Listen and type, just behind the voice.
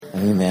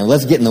Amen.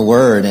 Let's get in the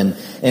Word, and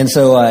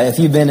so if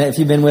you've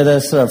been with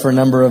us for a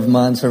number of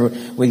months or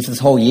weeks, this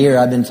whole year,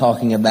 I've been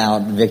talking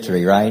about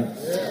victory. Right?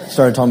 Yeah.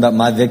 Started talking about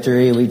my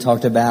victory. We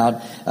talked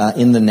about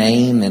in the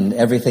name and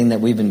everything that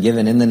we've been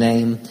given in the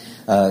name.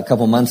 A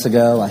couple months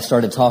ago, I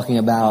started talking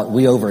about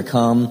we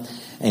overcome,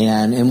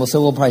 and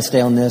we'll probably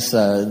stay on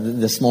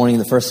this morning,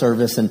 the first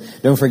service. And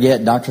don't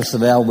forget, Dr.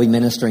 Savelle will be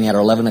ministering at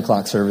our 11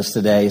 o'clock service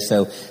today.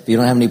 So if you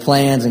don't have any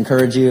plans,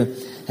 encourage you.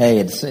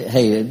 Hey,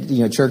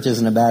 church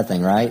isn't a bad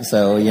thing, right?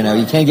 So, you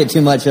can't get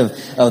too much of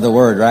the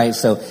word, right?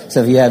 So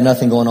if you have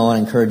nothing going on, I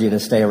encourage you to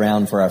stay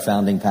around for our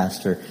founding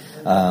pastor,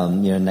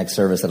 next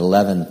service at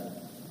 11.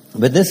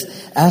 But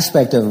this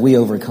aspect of we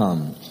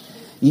overcome,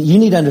 you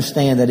need to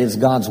understand that it's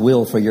God's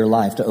will for your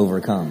life to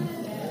overcome.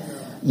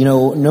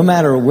 No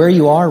matter where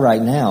you are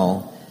right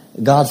now,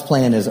 God's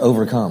plan is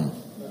overcome.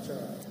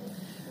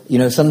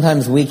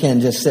 Sometimes we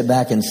can just sit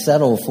back and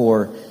settle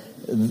for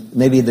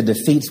maybe the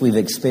defeats we've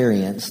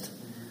experienced.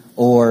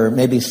 Or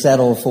maybe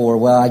settle for,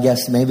 well, I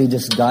guess maybe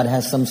just God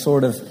has some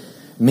sort of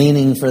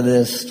meaning for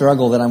this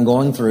struggle that I'm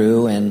going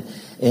through,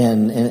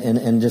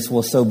 and just,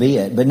 well, so be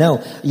it. But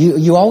no,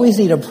 you always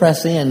need to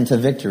press into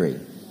victory.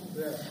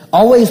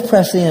 Always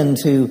press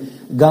into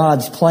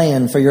God's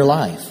plan for your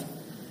life.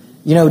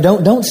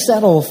 Don't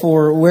settle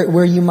for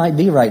where you might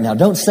be right now.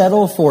 Don't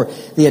settle for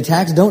the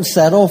attacks. Don't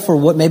settle for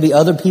what maybe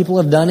other people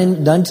have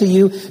done to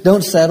you.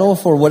 Don't settle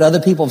for what other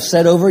people have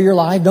said over your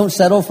life. Don't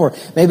settle for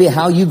maybe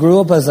how you grew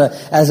up as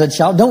a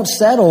child. Don't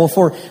settle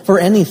for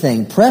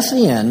anything. Press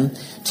in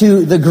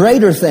to the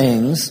greater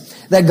things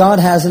that God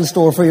has in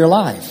store for your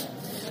life.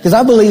 Because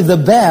I believe the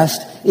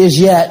best is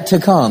yet to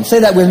come.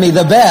 Say that with me.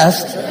 The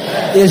best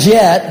is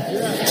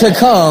yet to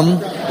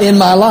come in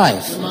my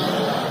life.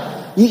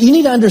 You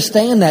need to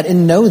understand that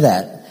and know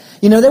that.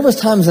 There was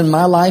times in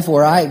my life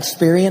where I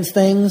experienced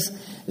things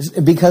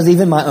because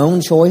even my own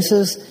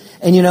choices.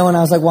 And I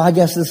was like, well, I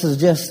guess this is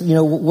just,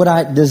 what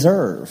I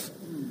deserve.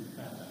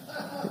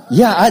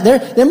 Yeah,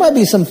 there might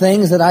be some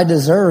things that I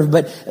deserve,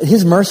 but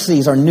His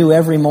mercies are new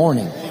every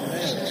morning.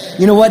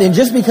 You know what? And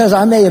just because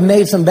I may have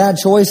made some bad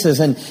choices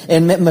and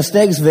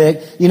mistakes,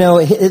 Vic,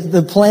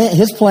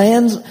 His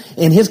plans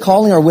and His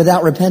calling are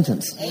without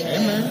repentance.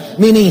 Amen.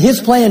 Meaning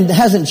His plan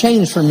hasn't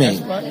changed for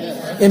me.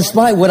 In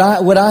spite of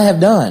what I have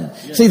done.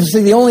 See,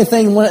 the only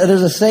thing,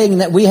 there's a saying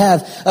that we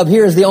have up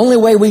here is the only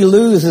way we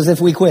lose is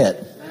if we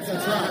quit.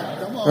 That's right.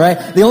 Come on.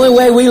 Right? The only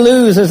way we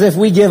lose is if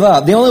we give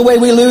up. The only way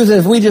we lose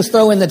is if we just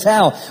throw in the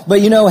towel. But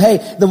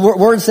hey, the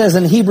word says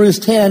in Hebrews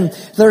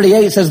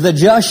 10:38 says the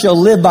just shall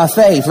live by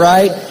faith,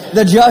 right?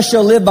 The just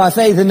shall live by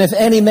faith. And if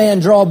any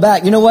man draw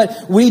back, you know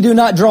what? We do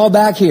not draw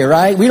back here,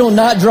 right? We do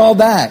not draw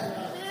back.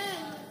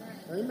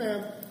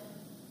 Amen.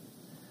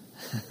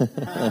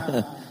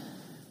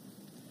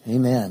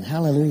 Amen.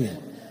 Hallelujah.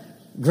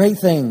 Great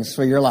things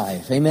for your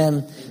life.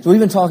 Amen. So we've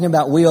been talking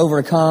about we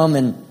overcome,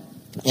 and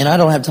I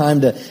don't have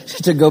time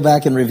to go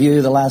back and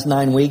review the last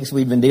 9 weeks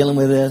we've been dealing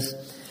with this.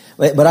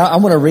 But I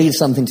want to read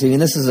something to you,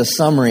 and this is a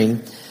summary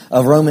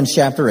of Romans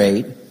chapter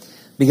 8,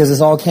 because this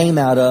all came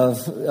out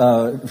of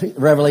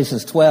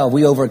Revelations 12.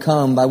 We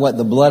overcome by what?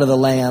 The blood of the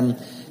Lamb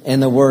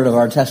and the word of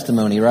our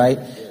testimony, right?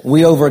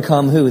 We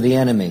overcome who? The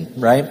enemy,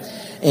 right?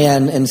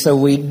 And so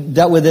we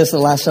dealt with this the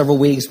last several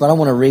weeks, but I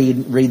want to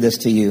read this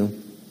to you.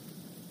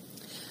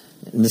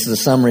 And this is a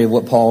summary of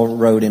what Paul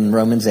wrote in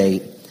Romans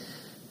 8.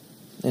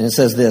 And it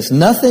says this: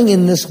 nothing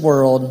in this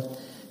world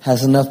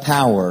has enough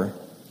power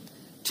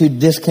to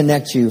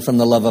disconnect you from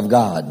the love of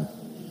God.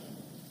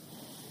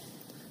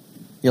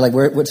 You're like,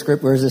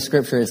 where's this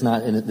scripture? It's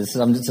not,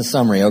 it's a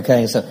summary,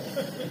 okay? So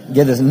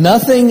get this.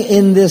 Nothing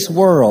in this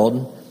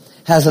world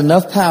has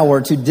enough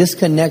power to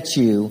disconnect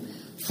you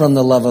from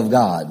the love of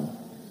God.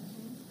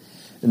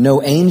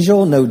 No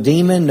angel, no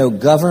demon, no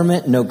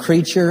government, no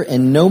creature,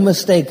 and no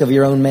mistake of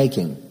your own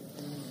making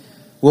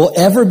will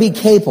ever be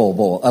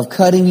capable of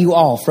cutting you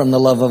off from the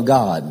love of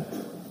God.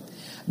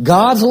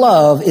 God's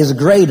love is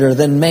greater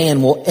than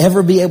man will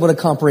ever be able to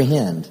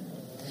comprehend.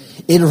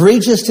 It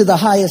reaches to the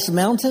highest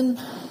mountain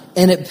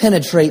and it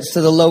penetrates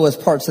to the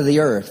lowest parts of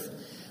the earth.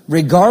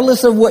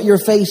 Regardless of what you're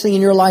facing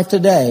in your life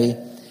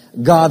today,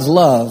 God's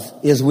love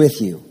is with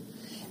you.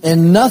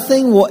 And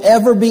nothing will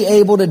ever be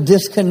able to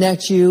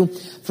disconnect you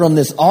from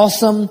this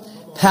awesome,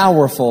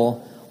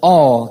 powerful,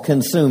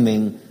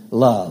 all-consuming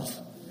love.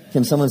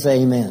 Can someone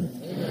say amen?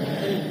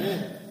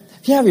 Amen.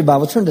 If you have your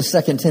Bible, turn to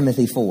 2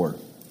 Timothy 4.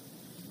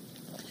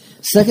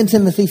 2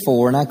 Timothy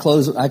 4, and I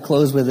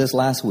closed with this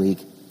last week,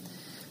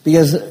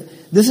 because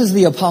this is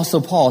the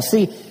Apostle Paul.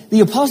 See, the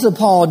Apostle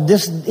Paul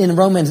in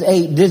Romans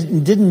 8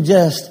 didn't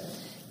just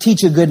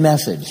teach a good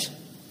message.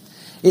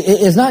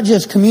 It's not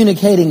just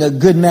communicating a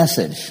good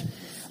message,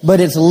 but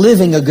it's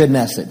living a good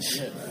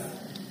message.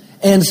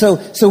 And so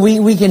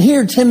we can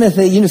hear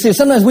Timothy, see,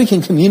 sometimes we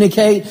can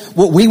communicate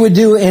what we would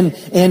do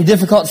in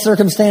difficult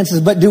circumstances,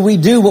 but do we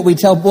do what we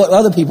tell what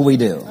other people we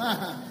do?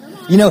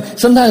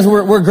 Sometimes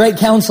we're great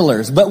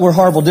counselors, but we're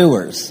horrible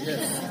doers.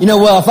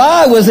 well, if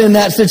I was in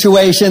that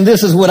situation,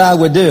 this is what I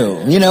would do.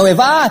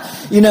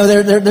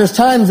 If there's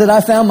times that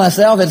I found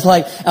myself, it's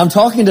like I'm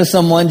talking to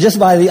someone just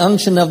by the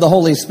unction of the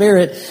Holy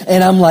Spirit,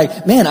 and I'm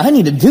like, man, I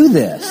need to do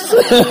this.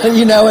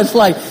 It's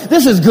like,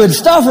 this is good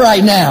stuff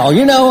right now,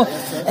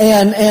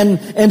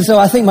 And so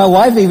I think my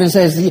wife even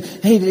says,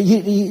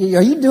 hey,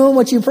 are you doing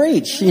what you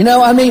preach? So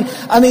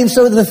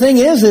the thing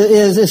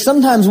is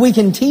sometimes we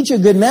can teach a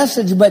good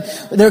message,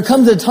 but there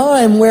comes a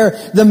time where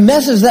the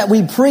message that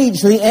we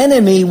preach, the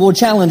enemy will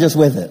challenge us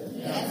with it.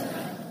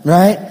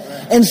 Right?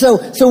 And so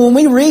when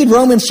we read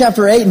Romans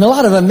chapter 8, and a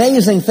lot of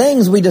amazing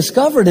things we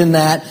discovered in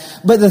that,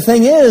 but the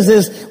thing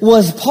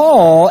was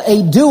Paul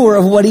a doer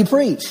of what he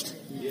preached?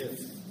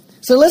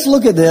 So let's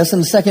look at this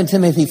in 2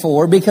 Timothy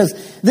 4, because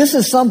this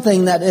is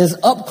something that is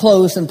up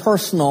close and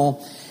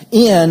personal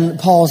in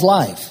Paul's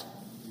life.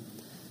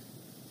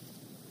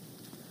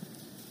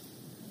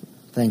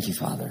 Thank you,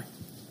 Father.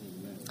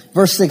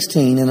 Verse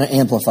 16 in the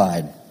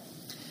Amplified.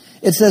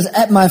 It says,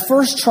 at my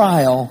first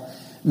trial,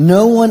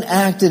 no one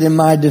acted in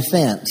my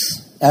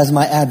defense as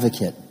my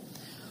advocate,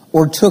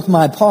 or took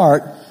my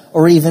part,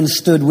 or even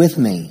stood with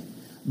me,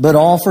 but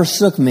all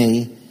forsook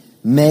me.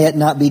 May it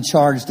not be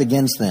charged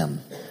against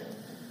them.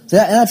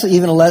 That's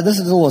even this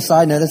is a little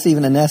side note. That's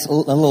even a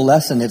little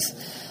lesson. It's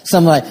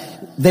something like,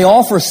 they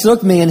all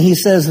forsook me, and he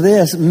says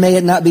this, may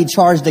it not be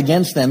charged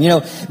against them.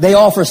 They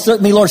all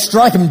forsook me, Lord.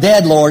 Strike them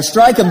dead, Lord.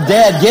 Strike them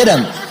dead. Get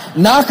them.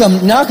 Knock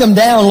them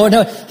down, Lord.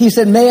 No, he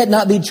said, may it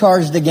not be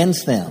charged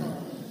against them.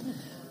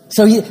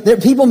 So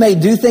people may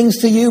do things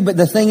to you, but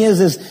the thing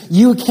is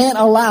you can't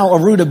allow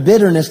a root of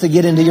bitterness to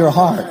get into your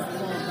heart.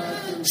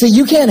 See,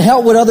 you can't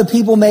help what other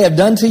people may have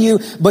done to you,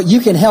 but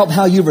you can help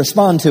how you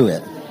respond to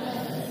it.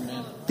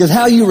 Because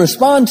how you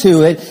respond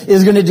to it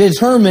is going to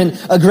determine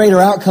a greater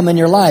outcome in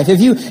your life. If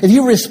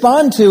you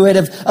respond to it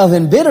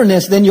in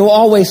bitterness, then you'll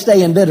always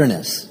stay in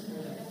bitterness.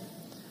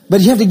 But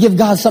you have to give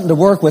God something to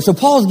work with. So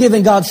Paul's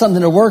giving God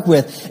something to work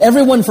with.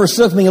 Everyone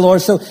forsook me,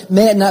 Lord, so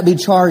may it not be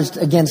charged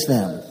against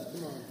them.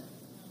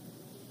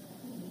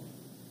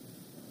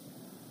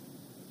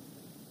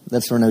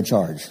 That's for no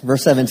charge.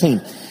 Verse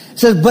 17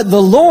 says, but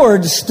the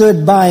Lord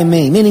stood by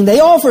me. Meaning they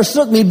all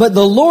forsook me, but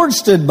the Lord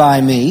stood by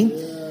me.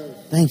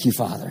 Thank you,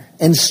 Father.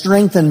 And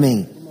strengthen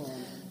me,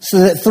 so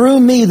that through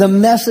me the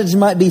message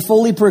might be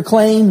fully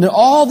proclaimed and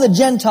all the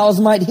Gentiles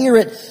might hear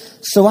it.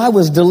 So I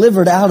was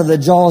delivered out of the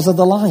jaws of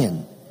the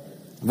lion.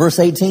 Verse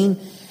 18,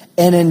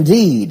 and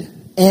indeed,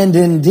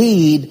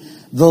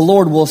 the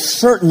Lord will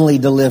certainly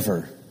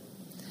deliver.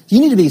 You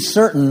need to be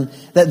certain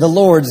that the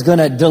Lord's going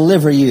to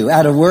deliver you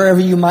out of wherever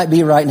you might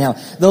be right now.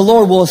 The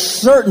Lord will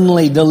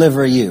certainly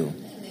deliver you.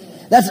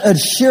 That's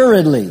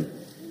assuredly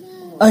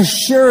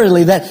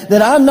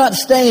that I'm not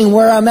staying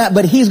where I'm at,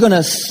 but He's going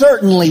to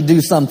certainly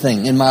do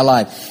something in my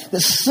life.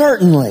 That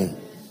certainly.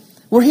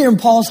 We're hearing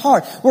Paul's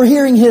heart. We're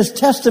hearing his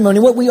testimony,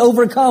 what we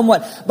overcome,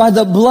 by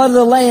the blood of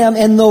the Lamb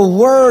and the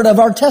word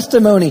of our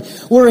testimony.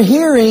 We're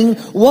hearing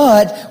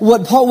what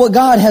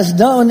God has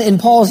done in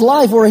Paul's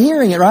life. We're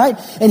hearing it, right?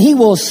 And He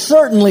will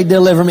certainly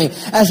deliver me.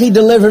 As He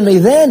delivered me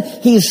then,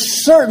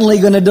 He's certainly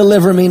going to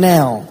deliver me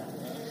now.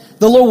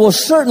 The Lord will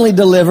certainly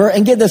deliver,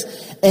 and get this,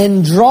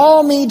 and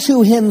draw me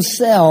to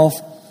Himself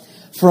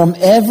from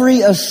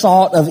every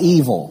assault of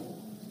evil.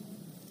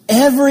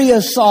 Every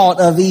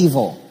assault of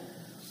evil.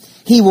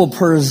 He will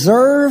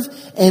preserve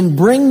and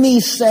bring me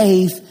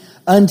safe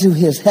unto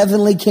His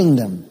heavenly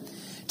kingdom.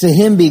 To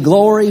Him be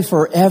glory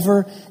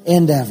forever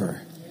and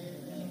ever.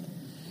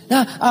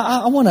 Now,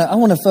 I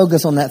want to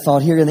focus on that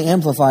thought here in the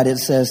Amplified. It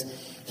says,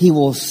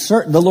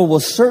 the Lord will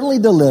certainly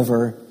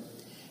deliver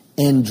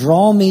and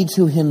draw me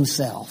to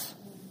Himself.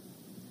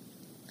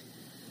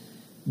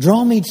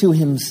 Draw me to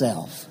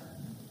Himself.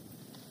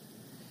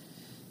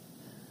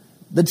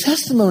 The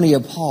testimony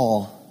of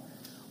Paul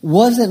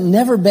wasn't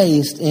never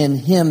based in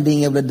him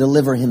being able to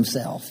deliver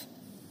himself.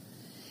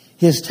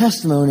 His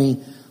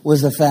testimony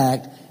was the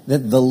fact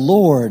that the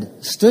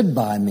Lord stood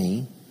by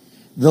me,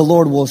 the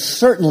Lord will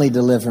certainly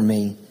deliver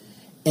me,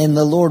 and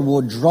the Lord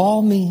will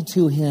draw me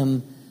to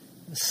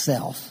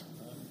Himself.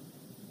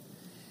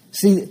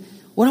 See,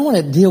 what I want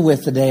to deal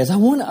with today is I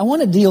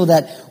want to deal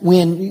that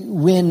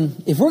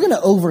if we're going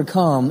to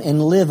overcome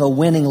and live a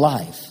winning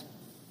life,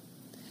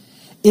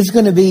 it's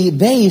going to be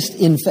based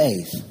in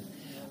faith.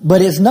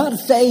 But it's not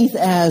faith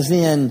as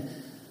in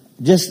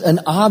just an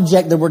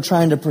object that we're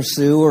trying to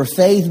pursue, or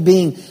faith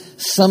being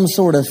some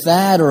sort of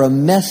fad or a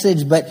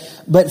message, but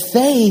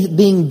faith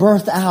being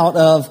birthed out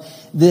of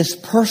this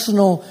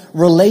personal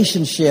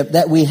relationship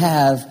that we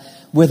have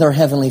with our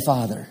Heavenly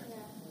Father.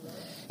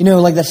 You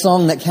know, like the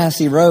song that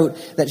Cassie wrote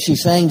that she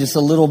sang just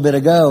a little bit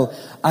ago,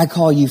 I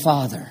Call You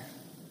Father.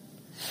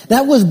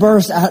 That was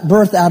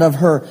birthed out of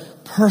her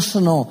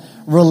personal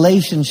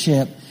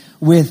relationship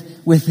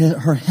with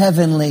her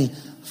Heavenly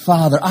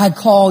Father. I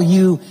call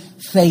you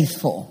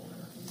faithful.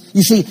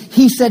 You see,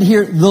 he said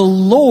here, the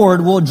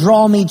Lord will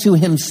draw me to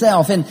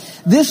Himself. And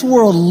this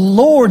word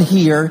Lord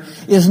here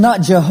is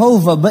not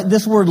Jehovah, but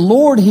this word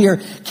Lord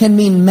here can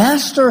mean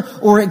master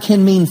or it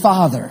can mean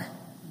father.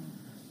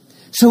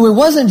 So it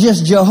wasn't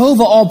just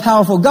Jehovah,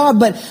 all-powerful God,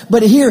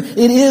 but here it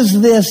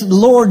is this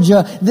Lord,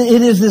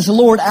 it is this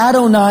Lord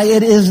Adonai,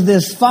 it is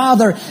this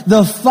Father.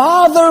 The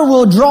Father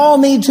will draw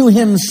me to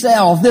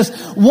Himself. This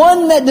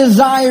one that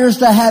desires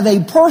to have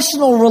a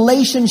personal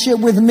relationship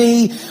with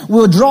me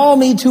will draw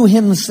me to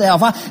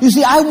Himself.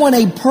 I want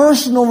a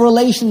personal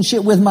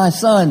relationship with my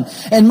son,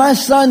 and my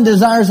son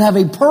desires to have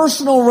a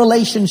personal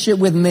relationship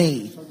with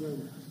me.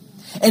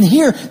 And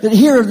here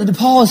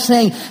Paul is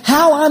saying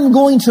how I'm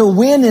going to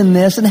win in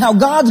this and how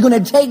God's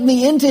going to take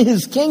me into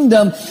His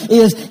kingdom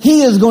is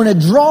He is going to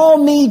draw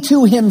me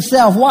to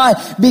Himself. Why?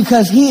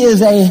 Because He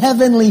is a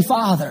heavenly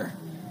Father.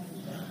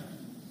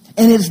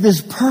 And it's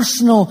this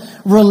personal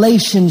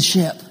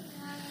relationship.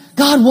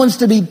 God wants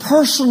to be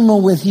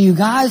personal with you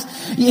guys.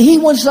 He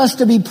wants us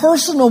to be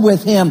personal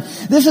with Him.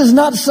 This is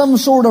not some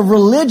sort of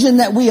religion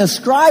that we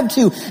ascribe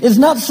to. It's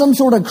not some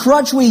sort of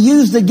crutch we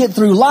use to get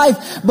through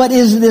life, but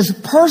is this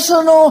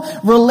personal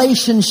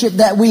relationship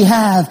that we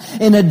have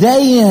in a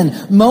day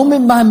in,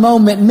 moment by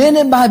moment,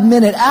 minute by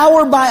minute,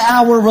 hour by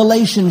hour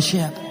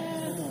relationship.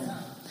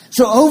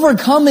 So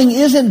overcoming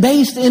isn't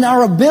based in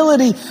our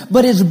ability,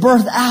 but it's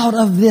birthed out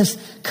of this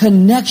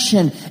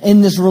connection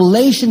and this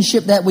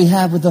relationship that we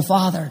have with the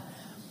Father.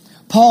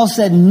 Paul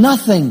said,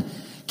 nothing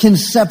can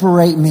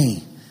separate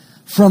me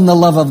from the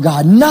love of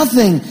God.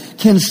 Nothing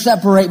can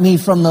separate me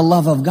from the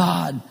love of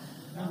God.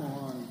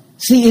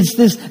 See, it's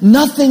this,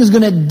 nothing's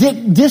going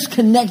to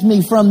disconnect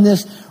me from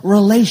this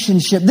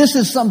relationship. This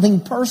is something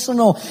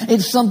personal.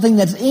 It's something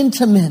that's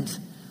intimate.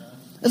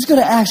 Let's go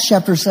to Acts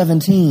chapter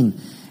 17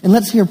 and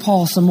let's hear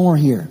Paul some more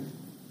here.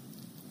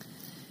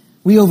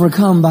 We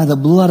overcome by the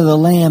blood of the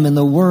Lamb and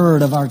the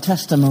word of our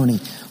testimony.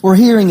 We're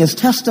hearing His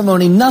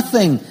testimony.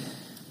 Nothing,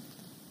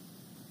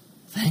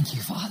 thank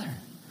you, Father,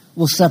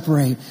 will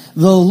separate.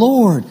 The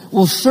Lord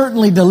will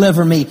certainly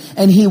deliver me,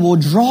 and He will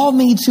draw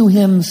me to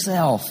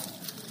Himself.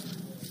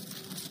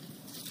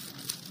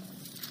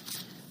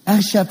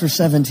 Acts chapter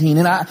 17.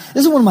 And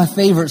this is one of my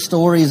favorite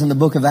stories in the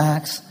book of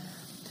Acts,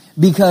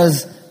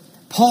 because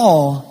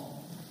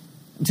Paul,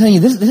 I'm telling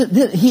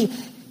you,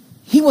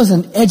 he was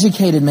an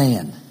educated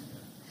man.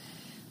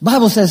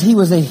 Bible says he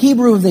was a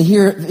Hebrew of the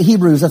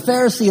Hebrews, a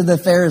Pharisee of the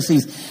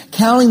Pharisees.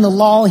 Counting the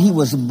law, he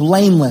was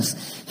blameless.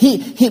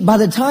 By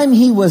the time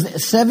he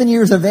was 7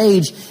 years of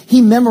age,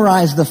 he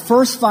memorized the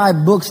first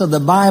 5 books of the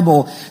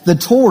Bible, the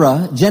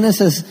Torah,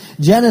 Genesis,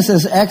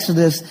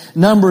 Exodus,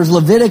 Numbers,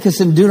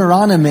 Leviticus, and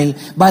Deuteronomy.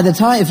 By the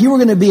time, if you were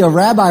going to be a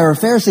rabbi or a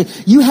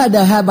Pharisee, you had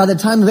to have, by the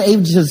time of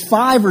ages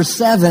 5 or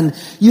 7,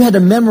 you had to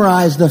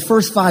memorize the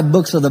first 5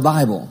 books of the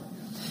Bible.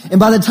 And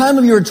by the time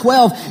of you were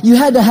 12, you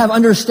had to have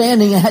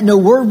understanding and had no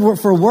word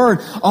for word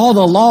all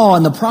the law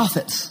and the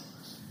prophets.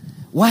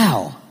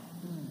 Wow.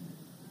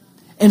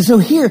 And so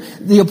here,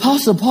 the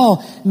Apostle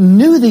Paul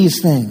knew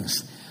these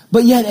things.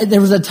 But yet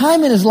there was a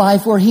time in his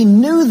life where he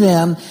knew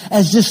them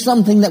as just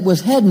something that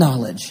was head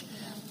knowledge.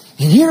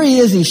 And here he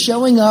is, he's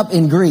showing up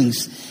in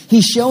Greece.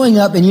 He's showing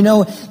up, and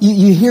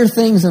you hear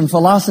things in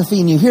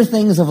philosophy, and you hear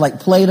things of like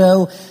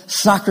Plato,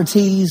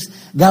 Socrates,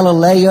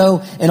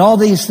 Galileo, and all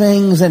these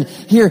things. And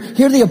here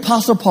the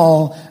Apostle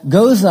Paul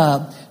goes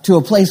up to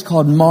a place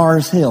called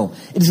Mars Hill.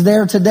 It's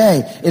there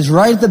today. It's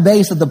right at the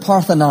base of the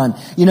Parthenon.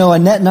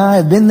 Annette and I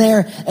have been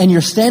there, and you're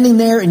standing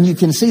there, and you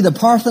can see the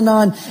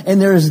Parthenon, and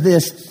there's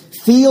this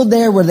field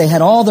there where they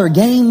had all their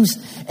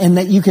games, and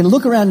that you can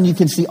look around and you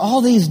can see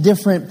all these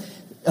different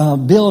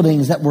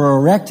buildings that were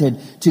erected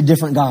to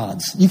different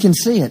gods. You can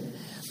see it.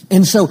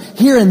 And so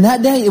here in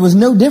that day, it was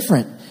no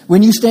different.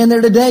 When you stand there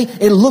today,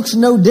 it looks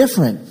no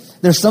different.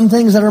 There's some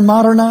things that are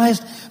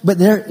modernized, but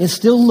it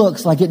still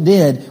looks like it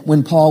did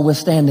when Paul was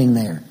standing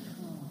there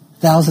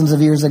thousands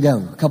of years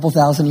ago, a couple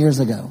thousand years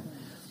ago.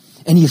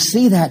 And you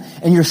see that,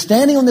 and you're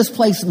standing on this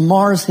place,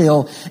 Mars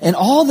Hill, and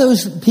all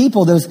those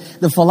people,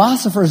 the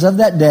philosophers of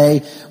that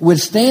day would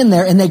stand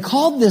there, and they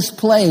called this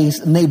place,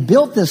 and they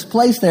built this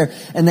place there,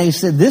 and they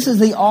said, this is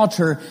the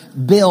altar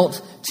built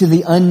to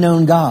the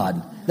unknown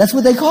God. That's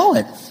what they call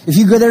it. If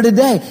you go there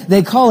today,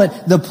 they call it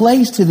the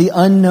place to the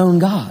unknown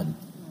God.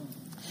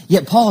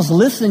 Yet Paul's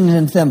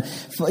listening to them,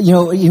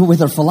 with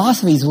their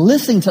philosophy, he's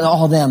listening to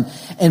all them.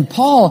 And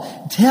Paul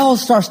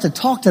starts to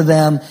talk to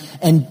them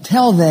and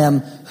tell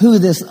them who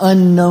this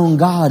unknown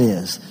God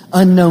is,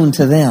 unknown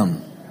to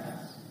them.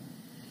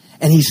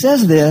 And he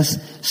says this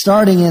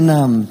starting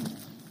in,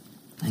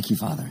 thank you,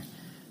 Father,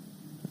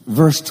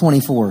 verse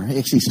 24.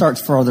 Actually, he starts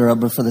further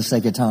up, but for the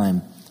sake of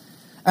time.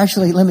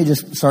 Actually, let me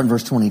just start in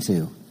verse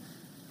 22.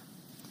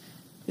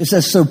 It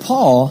says, so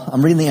Paul,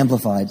 I'm reading the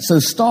Amplified,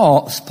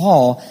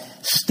 Paul,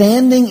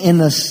 standing in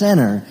the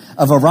center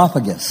of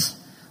Areopagus,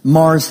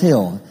 Mars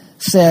Hill,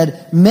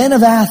 said, men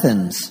of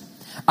Athens,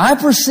 I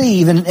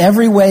perceive in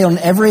every way, on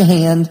every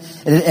hand,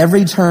 and at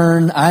every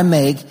turn I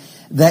make,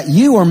 that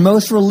you are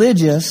most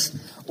religious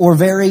or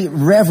very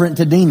reverent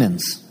to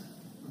demons.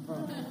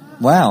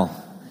 Wow.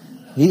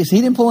 He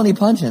didn't pull any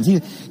punches.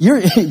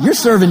 You're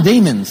serving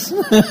demons.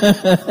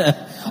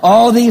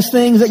 All these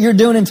things that you're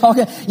doing and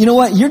talking, you know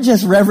what? You're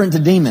just reverent to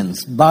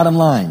demons, bottom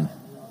line.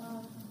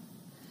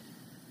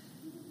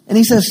 And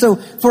he says, so,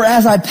 for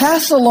as I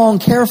pass along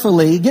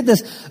carefully, get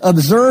this,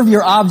 observe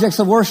your objects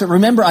of worship.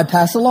 Remember, I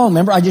pass along.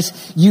 Remember,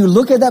 you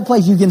look at that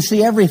place, you can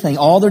see everything,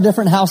 all their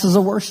different houses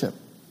of worship.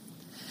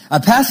 I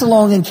pass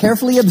along and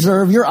carefully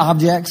observe your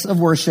objects of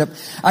worship.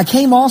 I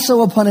came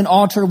also upon an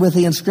altar with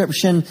the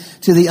inscription,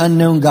 to the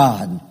unknown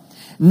God.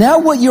 Now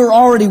what you're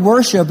already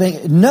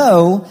worshiping,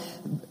 know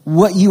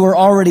what you are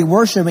already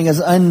worshiping as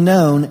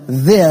unknown.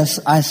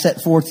 This I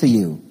set forth to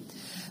you.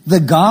 The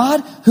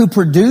God who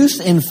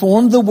produced and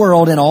formed the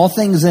world and all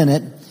things in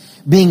it,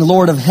 being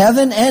Lord of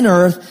heaven and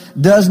earth,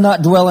 does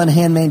not dwell in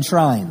handmade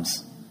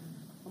shrines.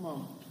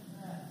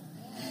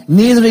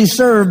 Neither is he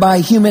served by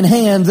human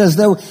hands as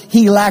though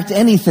he lacked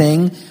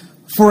anything,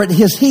 for it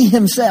is he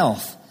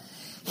himself.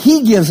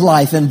 He gives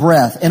life and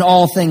breath and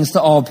all things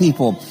to all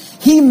people.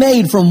 He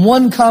made from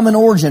one common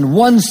origin,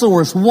 one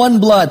source, one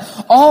blood,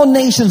 all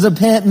nations of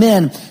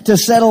men to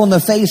settle on the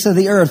face of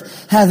the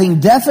earth,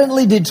 having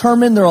definitely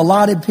determined their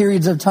allotted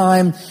periods of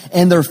time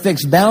and their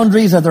fixed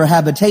boundaries of their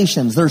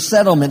habitations, their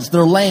settlements,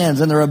 their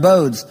lands, and their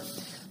abodes.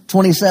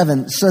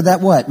 27. So that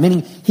what?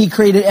 Meaning he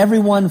created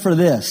everyone for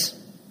this,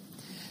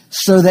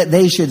 so that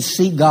they should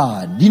seek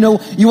God. You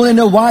want to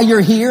know why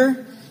you're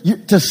here?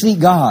 To seek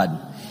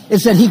God. It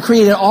said he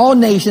created all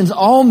nations,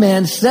 all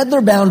men, set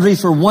their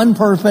boundaries for one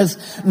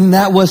purpose, and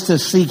that was to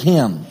seek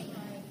him.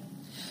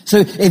 So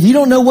if you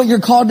don't know what you're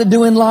called to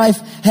do in life,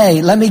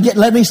 hey, let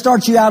me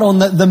start you out on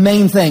the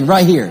main thing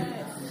right here,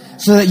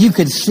 so that you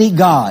could seek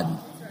God.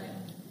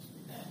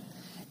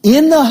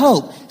 In the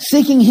hope,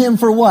 seeking him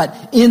for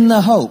what? In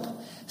the hope.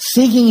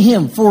 Seeking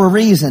him for a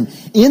reason.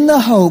 In the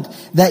hope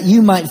that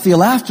you might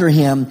feel after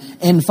him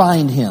and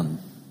find him.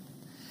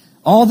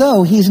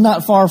 Although he's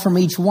not far from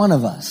each one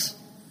of us.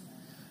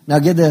 Now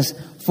get this,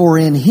 for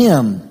in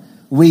him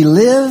we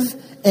live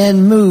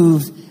and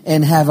move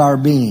and have our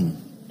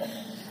being.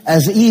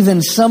 As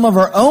even some of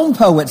our own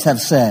poets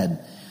have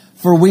said,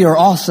 for we are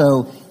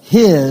also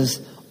his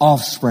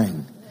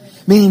offspring.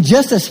 Meaning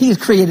just as he's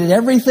created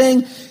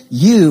everything,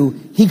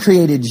 he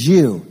created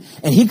you.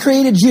 And he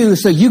created you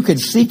so you could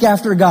seek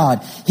after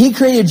God. He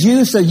created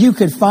you so you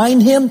could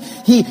find him.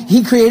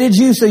 He created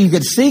you so you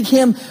could seek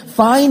him,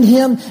 find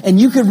him, and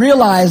you could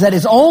realize that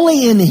it's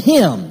only in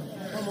him.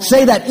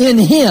 Say that, in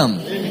him.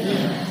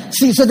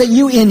 See, so that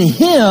in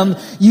him,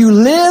 you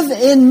live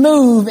and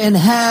move and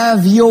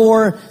have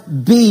your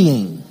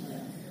being.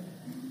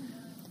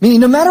 Meaning,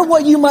 no matter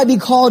what you might be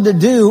called to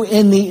do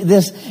in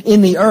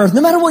the earth,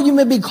 no matter what you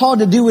may be called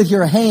to do with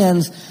your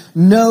hands,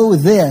 know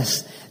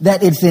this,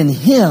 that it's in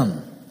him.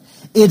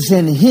 It's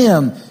in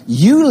him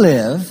you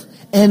live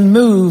and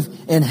move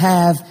and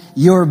have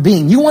your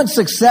being. You want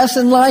success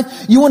in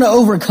life? You want to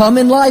overcome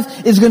in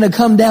life? It's going to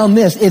come down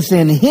this. It's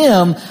in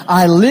him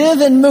I live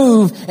and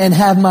move and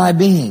have my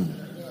being.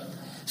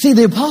 See,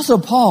 the Apostle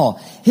Paul,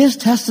 his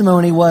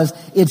testimony was,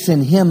 it's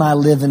in him I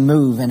live and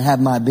move and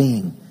have my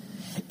being.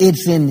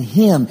 It's in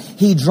him.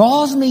 He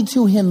draws me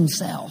to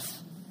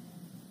himself.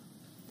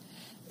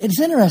 It's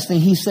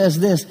interesting. He says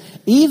this,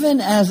 even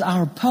as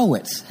our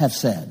poets have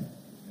said.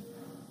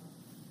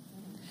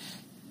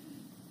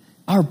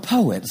 Our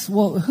poets.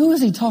 Well, who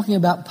is he talking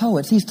about,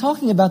 poets? He's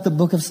talking about the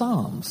book of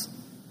Psalms.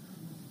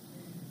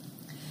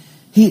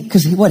 He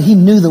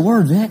knew the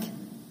word, Vic.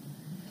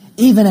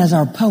 Even as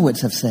our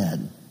poets have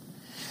said.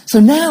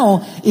 So now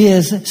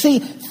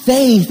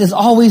faith is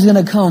always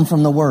going to come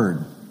from the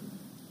word.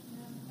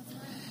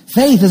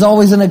 Faith is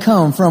always going to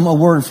come from a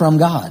word from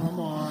God.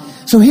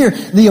 So here,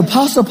 the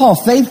Apostle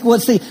Paul,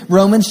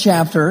 Romans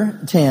chapter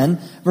 10,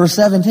 verse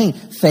 17.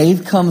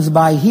 Faith comes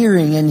by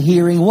hearing, and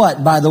hearing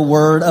what? By the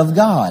word of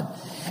God.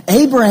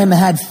 Abraham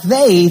had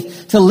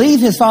faith to leave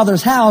his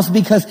father's house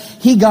because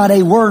he got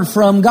a word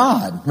from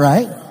God,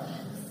 right?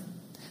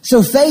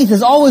 So faith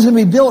is always going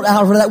to be built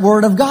out of that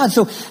word of God.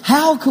 So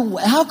how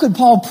could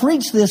Paul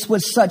preach this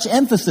with such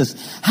emphasis?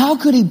 How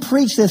could he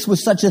preach this with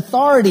such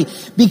authority?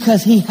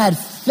 Because he had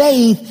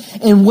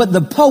faith in what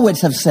the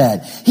poets have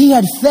said. He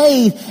had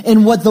faith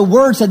in what the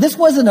word said. This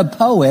wasn't a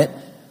poet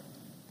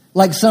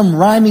like some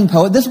rhyming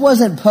poet. This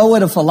wasn't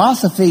poet of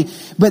philosophy,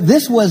 but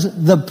this was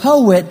the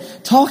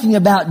poet talking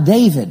about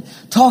David,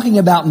 talking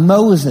about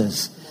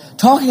Moses,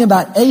 talking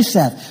about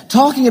Asaph,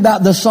 talking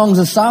about the songs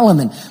of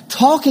Solomon,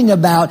 talking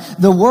about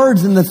the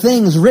words and the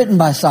things written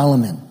by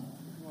Solomon.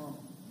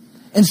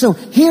 And so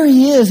here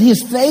he is.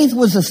 His faith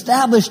was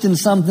established in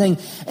something,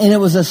 and it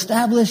was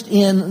established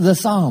in the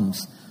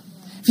Psalms.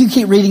 If you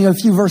keep reading a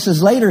few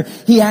verses later,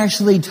 he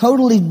actually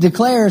totally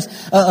declares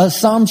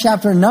Psalm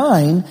chapter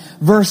 9,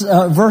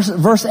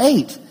 verse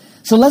 8.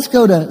 So let's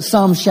go to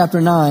Psalm chapter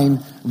 9,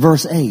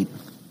 verse 8.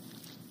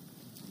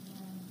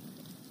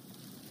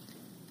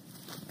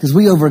 Because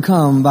we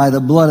overcome by the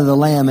blood of the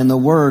Lamb and the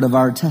word of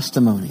our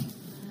testimony.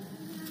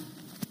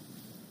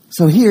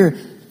 So here,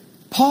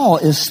 Paul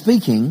is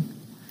speaking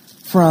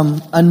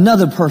from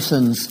another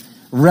person's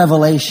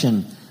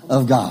revelation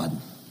of God.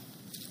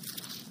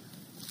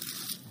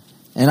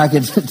 And I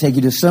could take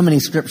you to so many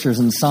scriptures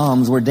and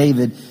Psalms where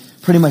David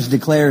pretty much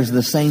declares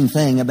the same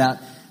thing about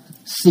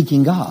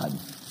seeking God,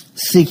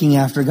 seeking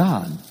after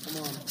God.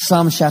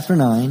 Psalm chapter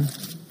 9,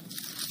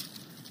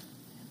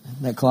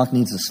 That clock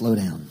needs to slow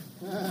down.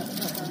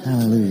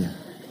 Hallelujah.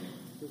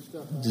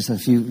 Just a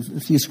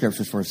few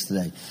scriptures for us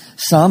today.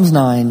 Psalms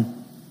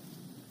 9.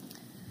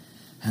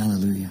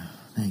 Hallelujah.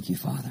 Thank you,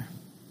 Father.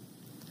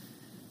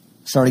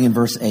 Starting in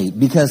verse 8.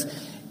 Because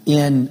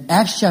in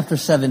Acts chapter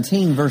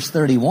 17, verse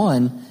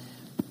 31,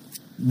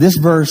 this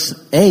verse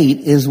 8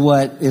 is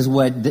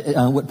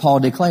what Paul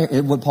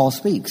declares, what Paul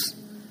speaks.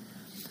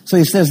 So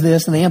he says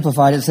this in the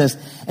Amplified. It says,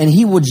 "And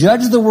he will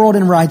judge the world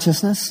in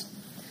righteousness,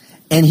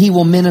 and he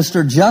will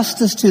minister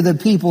justice to the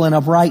people in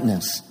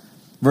uprightness."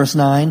 Verse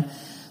 9,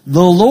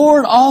 "The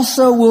Lord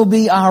also will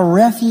be our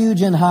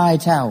refuge and high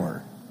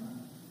tower."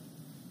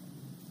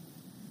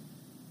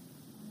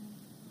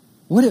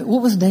 What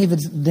was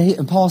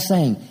Paul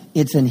saying?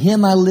 It's in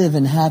him I live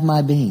and have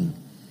my being.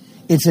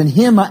 It's in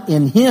him I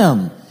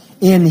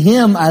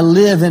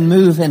live and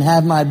move and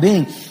have my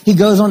being. He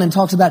goes on and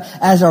talks about,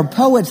 as our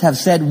poets have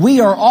said, we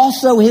are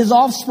also his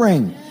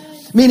offspring.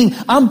 Meaning,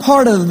 I'm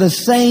part of the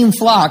same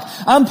flock.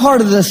 I'm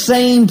part of the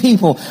same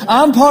people.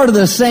 I'm part of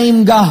the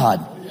same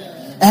God.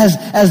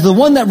 As the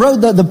one that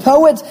wrote the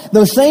poets,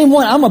 the same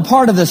one, I'm a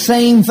part of the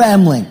same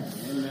family.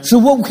 So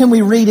what can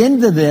we read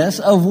into this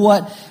of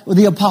what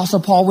the Apostle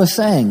Paul was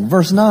saying?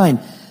 Verse 9,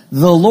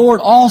 "The Lord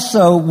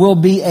also will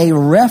be a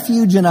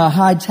refuge and a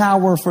high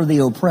tower for the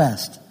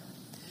oppressed.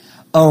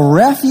 A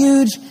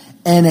refuge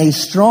and a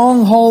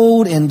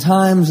stronghold in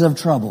times of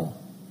trouble."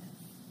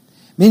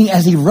 Meaning,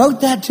 as he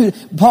wrote that to,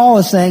 Paul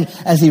is saying,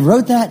 as he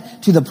wrote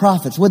that to the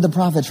prophets, what the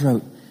prophets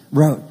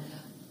wrote,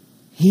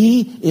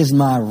 he is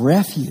my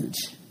refuge.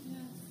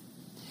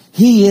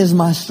 He is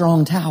my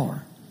strong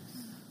tower.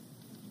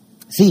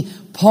 See,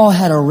 Paul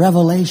had a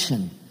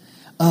revelation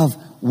of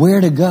where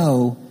to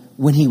go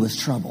when he was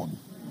troubled.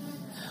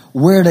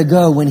 Where to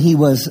go when he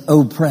was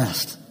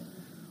oppressed.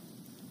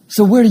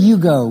 So where do you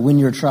go when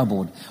you're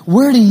troubled?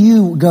 Where do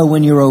you go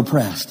when you're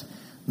oppressed?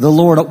 The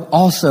Lord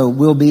also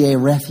will be a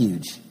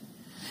refuge.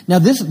 Now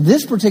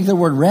this particular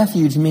word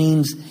refuge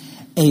means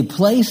a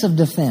place of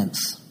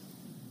defense.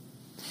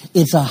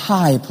 It's a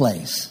high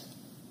place.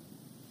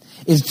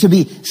 It's to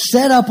be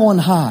set up on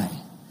high.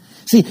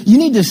 See, you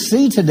need to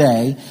see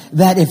today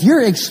that if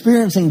you're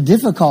experiencing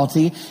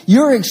difficulty,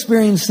 you're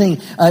experiencing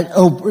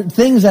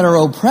things that are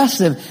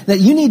oppressive,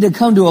 that you need to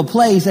come to a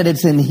place that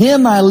it's in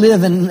him I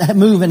live and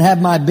move and have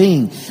my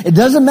being. It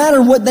doesn't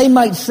matter what they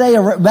might say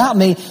about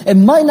me.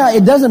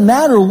 It doesn't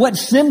matter what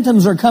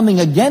symptoms are coming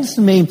against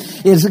me.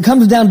 It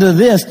comes down to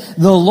this: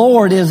 the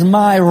Lord is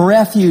my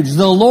refuge.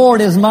 The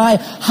Lord is my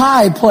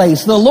high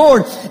place. The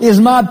Lord is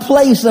my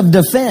place of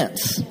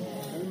defense.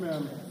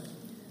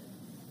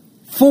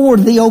 For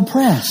the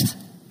oppressed.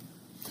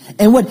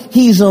 And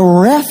he's a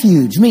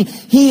refuge. I mean,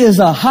 he is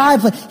a high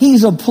place.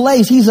 He's a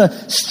place. He's a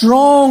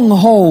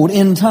stronghold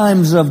in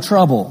times of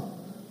trouble.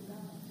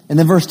 And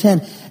then verse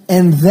 10,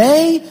 "And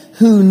they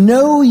who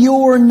know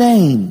your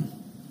name,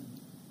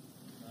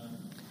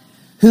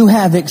 who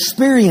have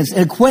experienced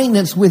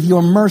acquaintance with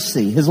your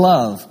mercy," his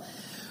love,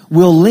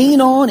 "will lean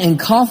on and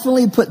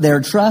confidently put their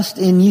trust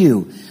in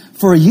you.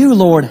 For you,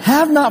 Lord,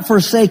 have not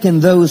forsaken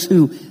those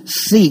who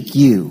seek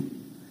you."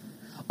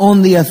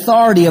 On the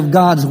authority of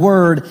God's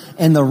word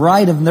and the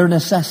right of their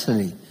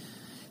necessity.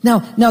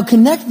 Now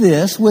connect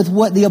this with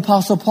what the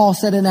Apostle Paul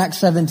said in Acts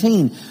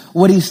 17.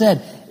 What he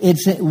said,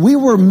 we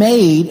were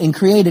made and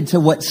created to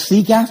what?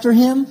 Seek after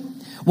him.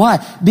 Why?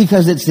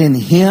 Because it's in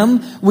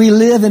him we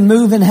live and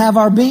move and have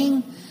our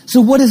being. So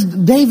what is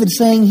David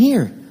saying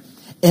here?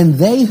 "And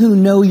they who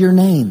know your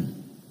name."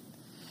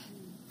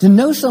 To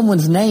know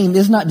someone's name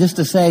is not just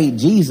to say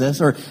Jesus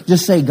or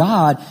just say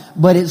God,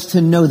 but it's to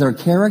know their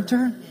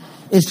character.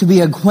 Is to be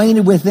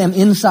acquainted with them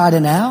inside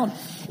and out.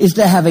 Is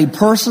to have a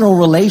personal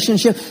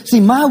relationship. See,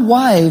 my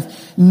wife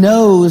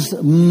knows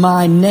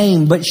my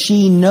name, but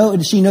she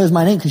knows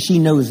my name because she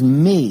knows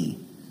me.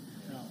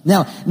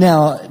 Now,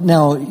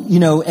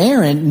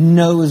 Aaron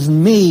knows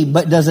me,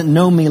 but doesn't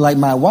know me like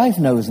my wife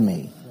knows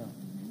me.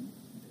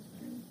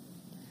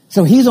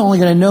 So he's only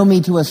going to know me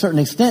to a certain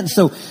extent.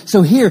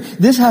 So here,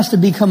 this has to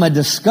become a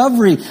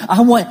discovery. I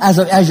want,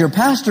 as your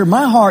pastor,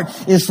 my heart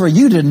is for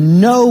you to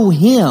know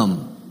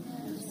him.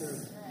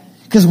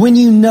 Because when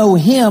you know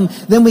him,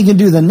 then we can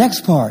do the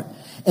next part.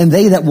 "And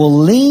they that will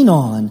lean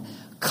on,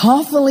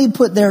 confidently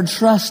put their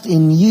trust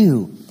in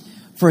you.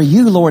 For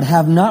you, Lord,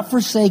 have not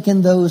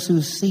forsaken those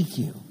who seek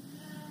you."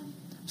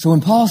 So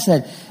when Paul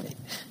said,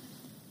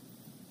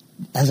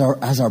 as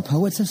our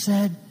poets have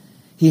said,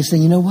 he's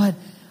saying, you know what?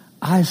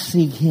 I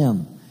seek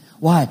him.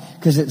 Why?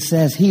 Because it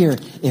says here,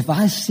 if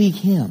I seek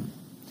him,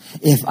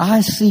 if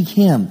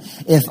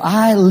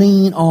I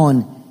lean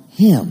on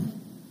him,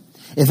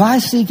 if I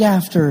seek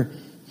after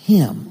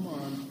him,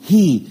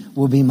 he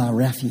will be my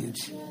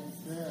refuge.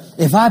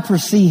 If I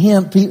pursue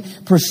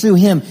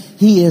him,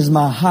 he is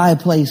my high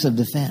place of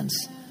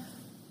defense.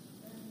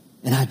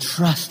 And I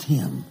trust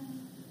him.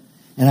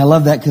 And I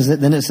love that because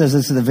then it says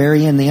this at the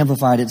very end, the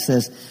Amplified, it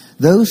says,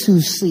 "Those who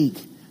seek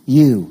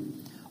you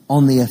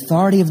on the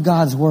authority of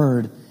God's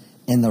word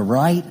and the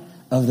right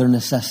of their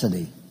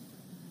necessity."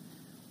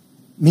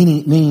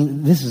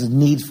 Meaning this is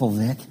needful,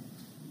 Vic.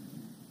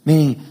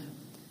 Meaning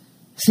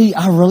See,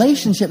 our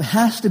relationship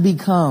has to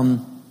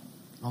become,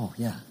 oh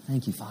yeah,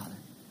 thank you, Father.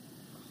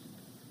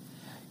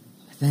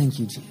 Thank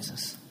you,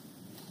 Jesus.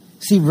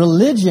 See,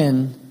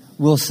 religion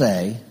will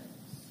say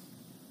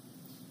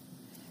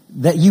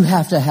that you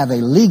have to have a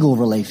legal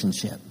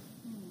relationship.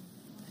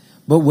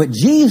 But what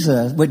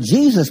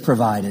Jesus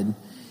provided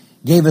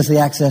gave us the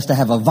access to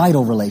have a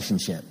vital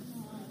relationship.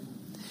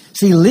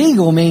 See,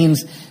 legal meaning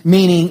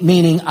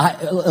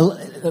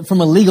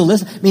from a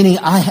legalist, meaning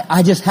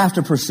I just have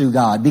to pursue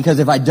God, because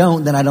if I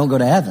don't, then I don't go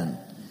to heaven.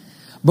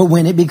 But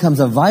when it becomes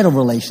a vital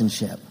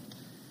relationship,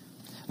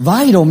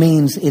 vital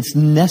means it's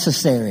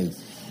necessary.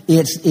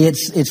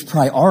 It's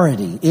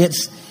priority.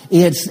 It's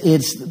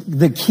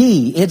the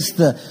key. It's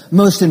the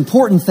most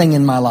important thing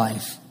in my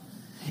life.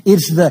 It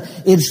is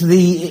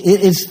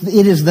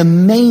the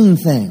main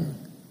thing.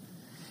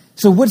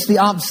 So what's the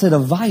opposite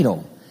of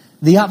vital?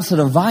 The opposite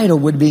of vital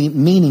would be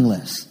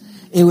meaningless.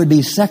 It would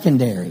be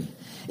secondary.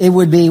 It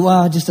would be,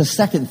 well, just a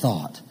second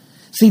thought.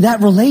 See,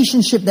 that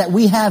relationship that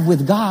we have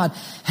with God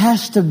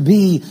has to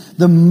be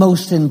the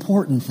most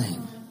important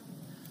thing.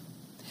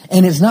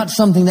 And it's not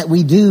something that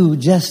we do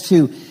just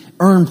to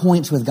earn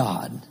points with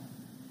God.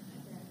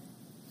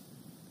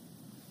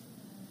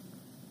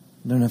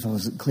 I don't know if I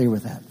was clear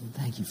with that.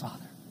 Thank you,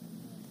 Father.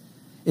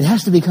 It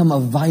has to become a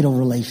vital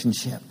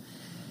relationship.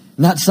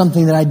 Not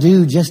something that I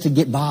do just to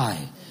get by.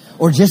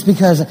 Or just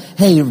because,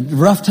 hey,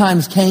 rough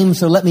times came,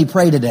 so let me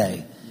pray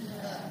today.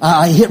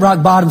 I hit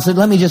rock bottom, so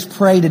let me just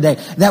pray today.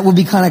 That would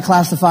be kind of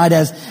classified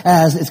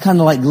as it's kind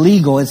of like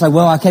legal. It's like,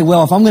 well, okay,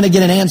 well, if I'm going to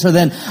get an answer,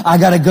 then I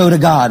got to go to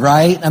God,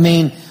 right? I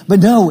mean, but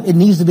no, it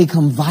needs to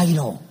become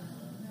vital.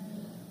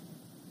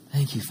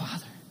 Thank you,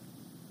 Father.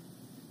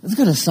 Let's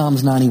go to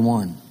Psalms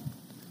 91.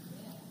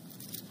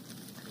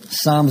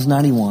 Psalms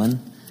 91.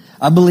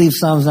 I believe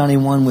Psalms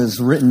 91 was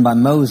written by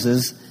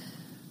Moses,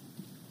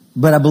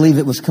 but I believe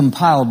it was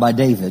compiled by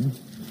David.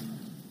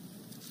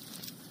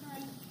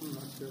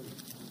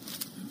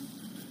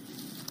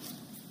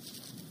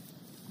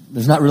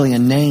 There's not really a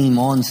name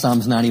on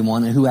Psalms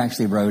 91 and who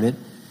actually wrote it.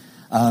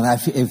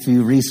 If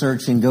you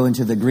research and go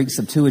into the Greek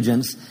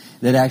Septuagints,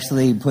 that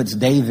actually puts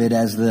David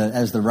as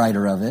the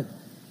writer of it.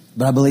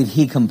 But I believe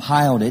he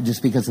compiled it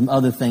just because some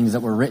other things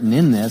that were written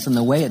in this and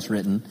the way it's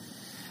written.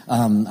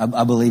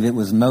 I believe it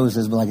was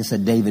Moses, but like I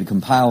said, David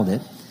compiled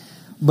it.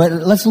 But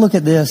let's look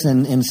at this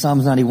in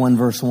Psalms 91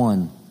 verse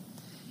 1.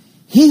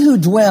 He who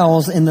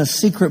dwells in the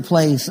secret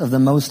place of the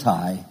Most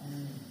High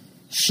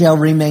shall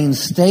remain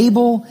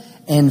stable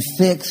and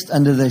fixed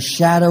under the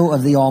shadow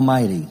of the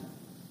Almighty.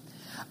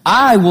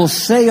 I will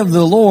say of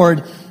the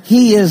Lord,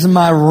 He is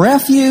my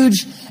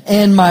refuge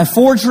and my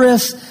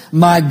fortress,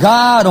 my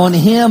God, on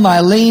Him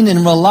I lean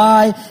and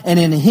rely, and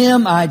in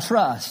Him I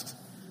trust.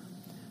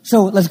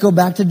 So let's go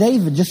back to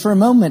David just for a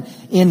moment.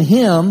 In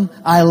Him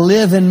I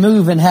live and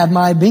move and have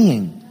my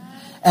being.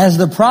 As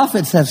the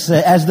prophets have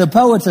said, as the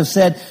poets have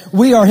said,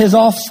 we are His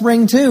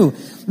offspring too.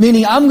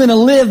 Meaning I'm going to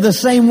live the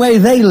same way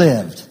they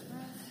lived.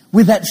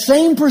 With that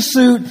same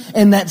pursuit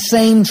and that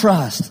same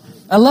trust.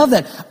 I love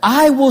that.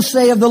 I will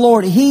say of the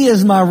Lord, He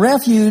is my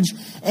refuge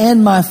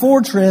and my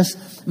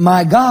fortress,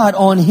 my God.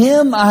 On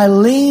Him I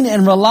lean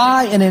and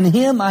rely, and in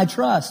Him I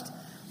trust.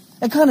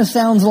 It kind of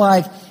sounds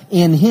like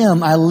in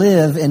Him I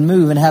live and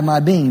move and have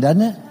my being,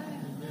 doesn't it?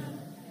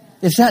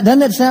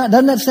 Doesn't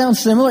that sound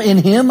similar? In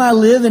Him I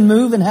live and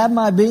move and have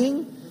my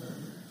being.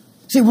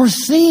 See, we're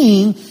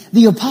seeing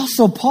the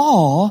Apostle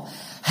Paul,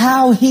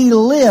 how he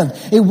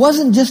lived. It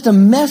wasn't just a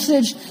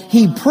message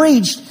he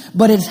preached,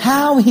 but it's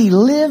how he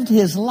lived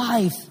his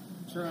life.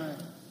 That's right.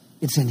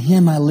 It's in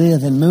Him I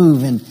live and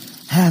move and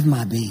have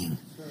my being.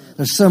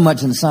 There's so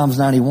much in Psalms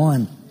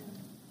 91.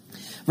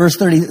 Verse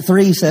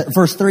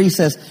 3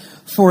 says,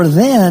 for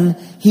then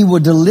He will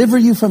deliver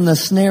you from the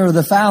snare of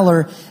the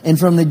fowler and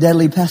from the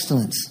deadly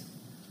pestilence.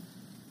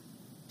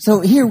 So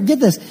here, get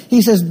this.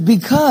 He says,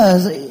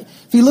 because,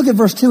 if you look at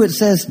verse 2, it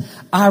says,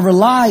 I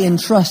rely and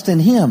trust in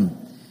Him.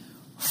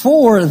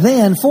 For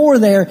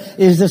there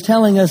is just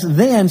telling us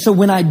then. So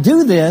when I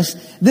do this,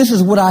 this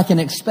is what I can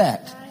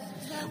expect.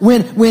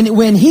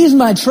 When He's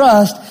my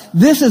trust,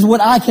 this is what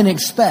I can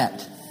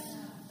expect.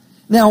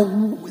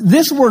 Now,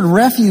 this word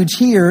refuge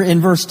here in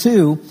verse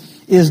 2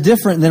 is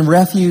different than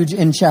refuge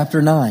in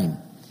chapter 9.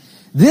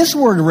 This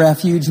word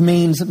refuge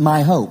means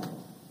my hope.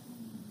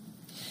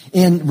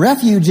 In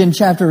refuge in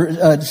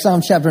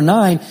Psalm chapter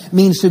 9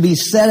 means to be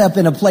set up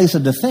in a place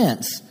of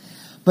defense.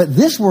 But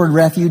this word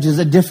refuge is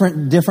a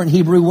different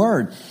Hebrew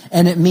word,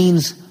 and it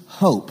means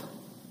hope.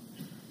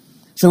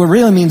 So it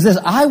really means this: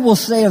 I will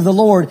say of the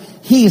Lord,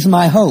 He's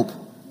my hope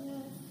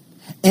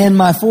and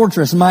my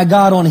fortress, my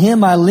God. On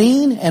Him I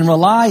lean and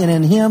rely, and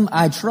in Him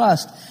I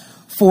trust.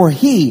 For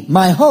He,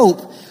 my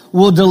hope,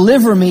 will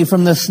deliver me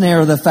from the snare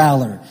of the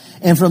fowler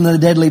and from the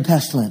deadly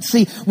pestilence.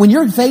 See, when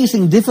you're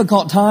facing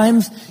difficult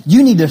times,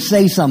 you need to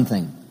say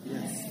something.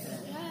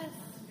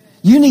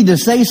 You need to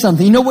say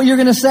something. You know what you're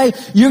going to say?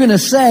 You're going to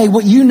say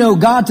what you know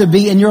God to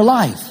be in your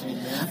life.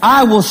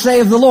 I will say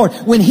of the Lord.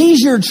 When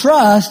He's your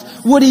trust,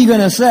 what are you going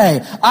to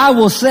say? I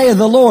will say of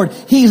the Lord,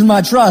 He's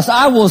my trust.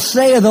 I will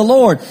say of the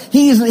Lord,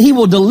 He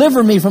will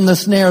deliver me from the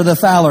snare of the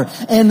fowler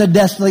and the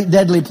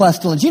deadly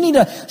pestilence. You need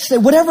to say,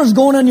 whatever's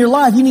going on in your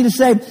life, you need to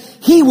say,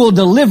 He will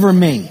deliver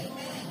me.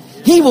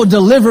 He will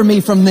deliver me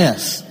from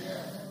this.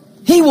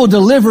 He will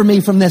deliver me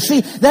from this.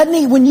 See,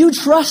 when you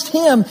trust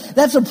Him,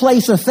 that's a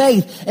place of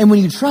faith. And when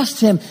you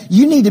trust Him,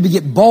 you need to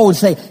get bold.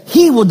 Say,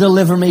 He will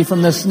deliver me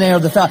from the snare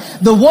of the fowler.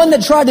 The one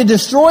that tried to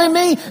destroy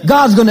me,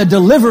 God's going to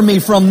deliver me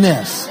from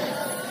this.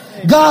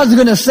 God's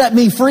going to set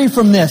me free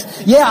from this.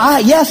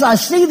 Yes, I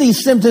see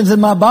these symptoms in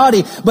my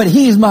body, but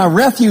He's my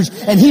refuge,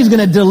 and He's going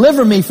to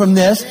deliver me from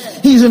this.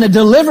 He's going to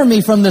deliver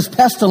me from this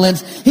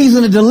pestilence. He's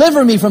going to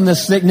deliver me from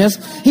this sickness.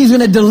 He's going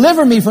to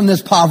deliver me from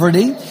this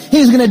poverty.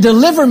 He's going to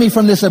deliver me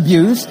from this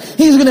abuse.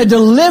 He's going to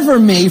deliver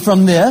me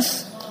from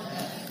this.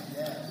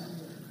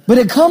 But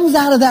it comes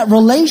out of that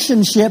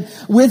relationship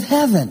with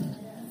heaven.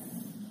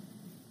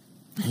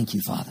 Thank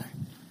you, Father.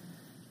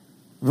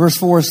 Verse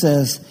 4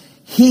 says,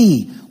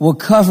 He will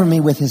cover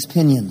me with His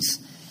pinions,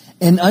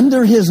 and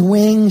under His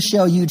wings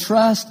shall you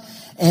trust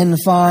and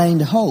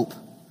find hope.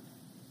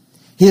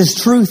 His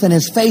truth and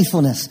His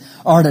faithfulness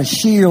are a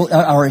shield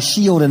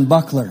and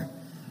buckler.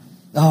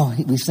 Oh,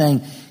 we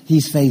sang,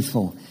 He's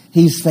faithful.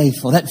 He's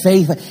faithful. That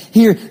faith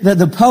here,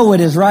 the poet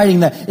is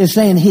writing that, is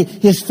saying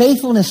His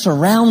faithfulness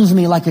surrounds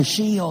me like a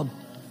shield.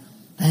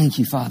 Thank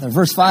you, Father.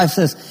 Verse 5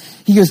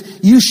 says, He goes,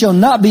 You shall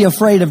not be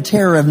afraid of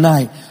terror of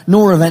night,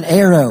 nor of an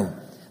arrow,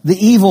 the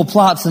evil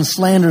plots and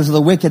slanders of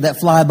the wicked that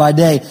fly by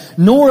day,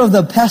 nor of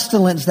the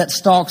pestilence that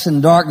stalks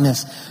in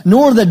darkness,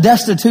 nor the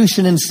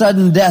destitution and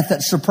sudden death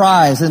that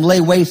surprise and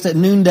lay waste at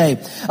noonday.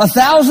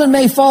 1,000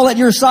 may fall at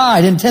your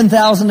side and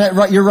 10,000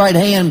 at your right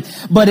hand,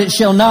 but it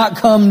shall not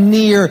come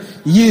near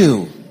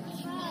you.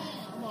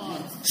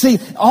 See,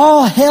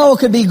 all hell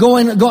could be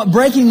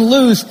breaking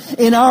loose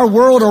in our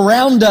world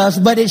around us,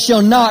 but it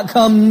shall not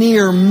come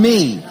near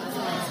me.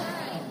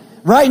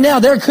 Right now,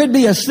 there could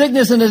be a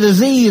sickness and a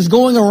disease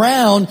going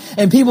around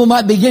and people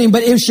might be getting,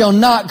 but it shall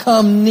not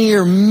come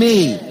near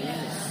me.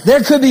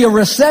 There could be a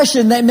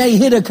recession that may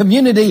hit a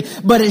community,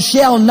 but it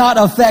shall not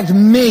affect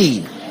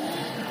me.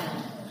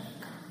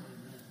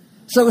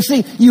 So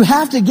see, you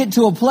have to get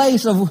to a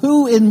place of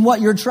who and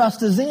what your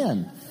trust is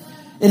in.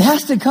 It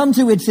has to come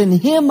to, it's in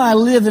Him I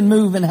live and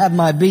move and have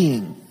my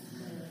being.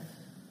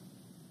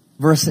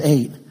 Verse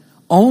 8.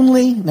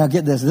 Now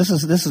get this.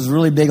 This is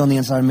really big on the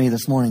inside of me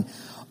this morning.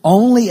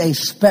 Only a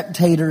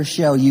spectator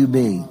shall you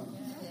be.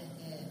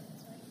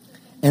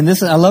 And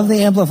this, I love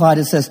the Amplified.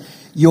 It says,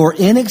 you're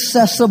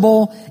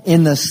inaccessible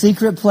in the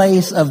secret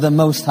place of the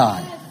Most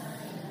High.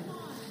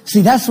 See,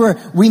 that's where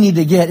we need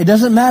to get. It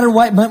doesn't matter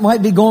what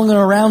might be going on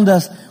around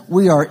us.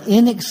 We are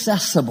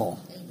inaccessible.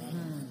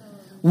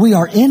 We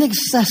are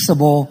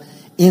inaccessible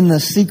in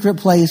the secret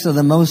place of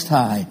the Most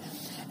High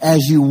as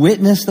you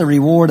witness the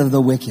reward of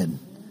the wicked.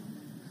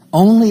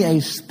 Only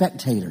a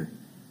spectator.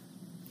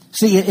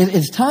 See,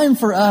 it's time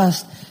for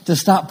us to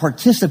stop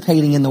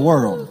participating in the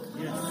world.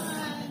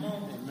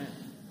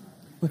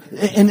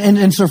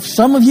 And so for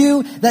some of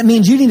you, that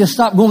means you need to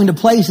stop going to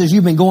places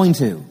you've been going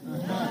to.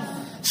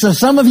 So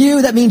some of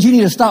you, that means you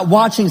need to stop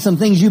watching some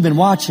things you've been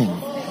watching.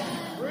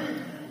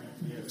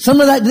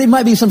 Some of that, there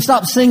might be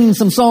stop singing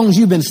some songs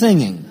you've been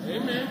singing.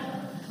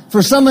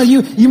 For some of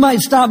you, you might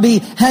stop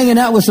hanging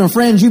out with some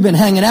friends you've been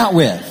hanging out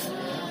with.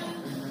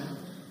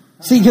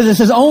 See, because it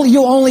says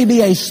you'll only be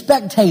a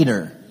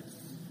spectator.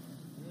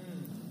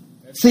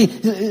 See,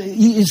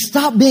 you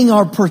stop being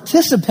our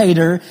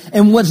participator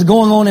in what's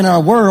going on in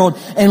our world,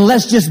 and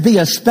let's just be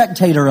a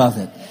spectator of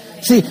it.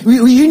 See,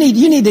 you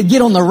need to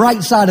get on the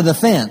right side of the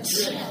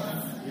fence.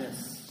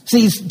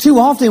 See, too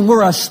often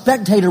we're a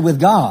spectator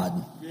with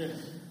God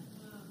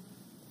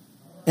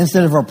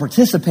instead of a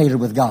participator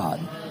with God.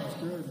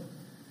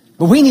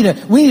 But we need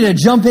to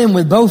jump in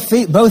with both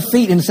feet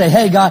and say,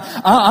 hey God,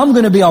 I'm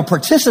going to be a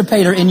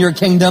participator in your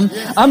kingdom.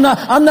 I'm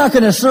not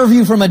going to serve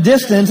you from a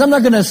distance. I'm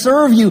not going to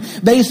serve you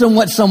based on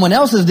what someone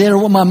else did or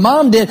what my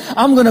mom did.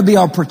 I'm going to be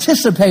a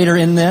participator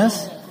in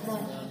this.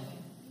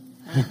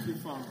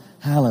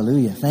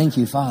 Hallelujah. Thank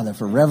you, Father,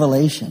 for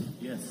revelation.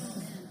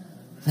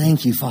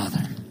 Thank you,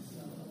 Father.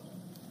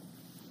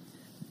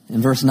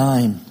 In verse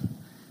 9,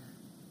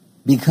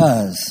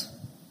 because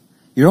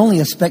you're only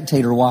a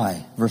spectator.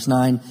 Why? Verse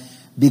 9,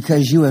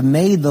 because you have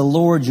made the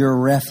Lord your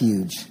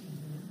refuge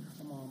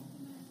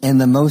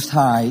and the Most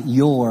High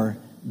your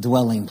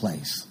dwelling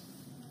place.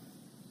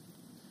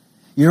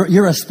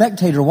 You're a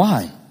spectator.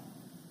 Why?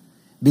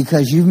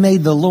 Because you've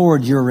made the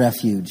Lord your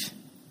refuge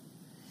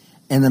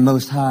and the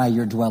Most High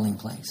your dwelling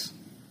place.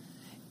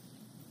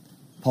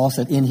 Paul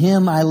said, in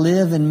Him I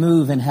live and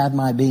move and have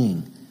my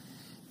being.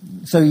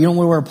 So you know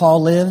where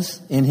Paul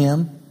lives? In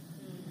Him.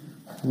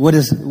 What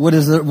is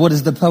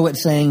the poet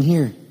saying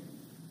here?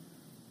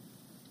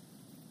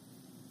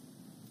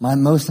 My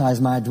Most High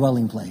is my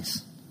dwelling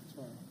place.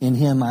 In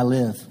Him I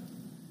live.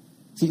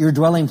 See, your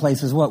dwelling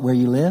place is what? Where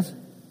you live?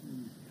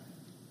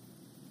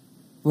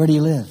 Where do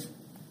you live?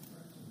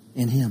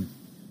 In Him.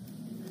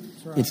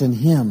 It's in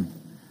Him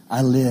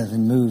I live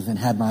and move and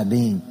have my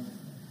being.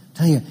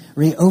 Tell you,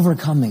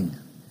 overcoming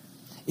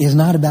is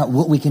not about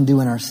what we can do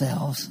in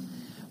ourselves,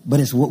 but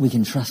it's what we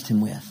can trust Him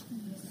with.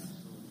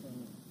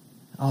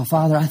 Oh,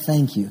 Father, I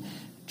thank you.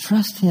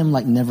 Trust Him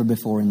like never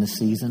before in this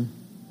season.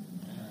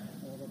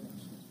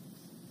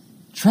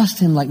 Trust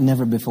Him like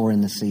never before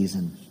in this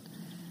season.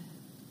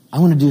 I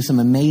want to do some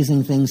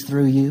amazing things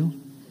through you.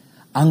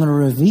 I'm going to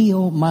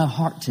reveal my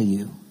heart to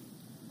you.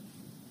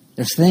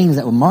 There's things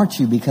that will mark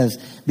you because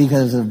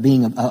of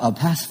being a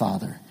past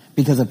father,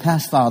 because of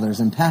past fathers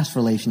and past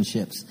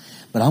relationships.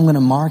 But I'm going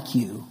to mark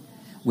you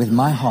with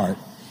my heart.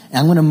 And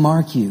I'm going to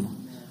mark you.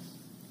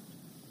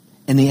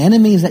 And the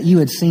enemies that you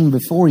had seen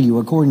before you,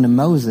 according to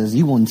Moses,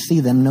 you will see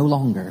them no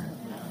longer.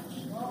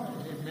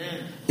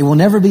 It will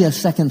never be a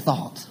second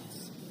thought.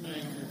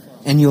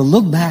 And you'll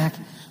look back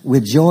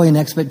with joy and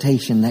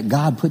expectation that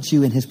God puts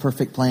you in His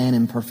perfect plan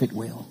and perfect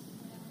will.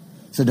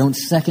 So don't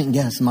second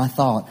guess my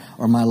thought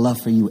or my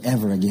love for you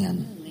ever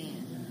again.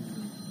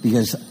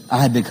 Because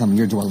I become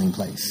your dwelling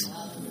place.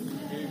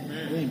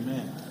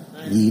 Amen.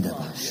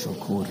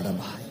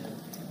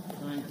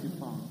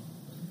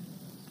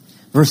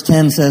 Verse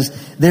 10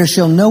 says, there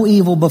shall no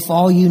evil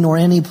befall you nor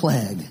any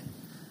plague.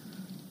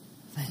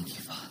 Thank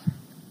you, Father.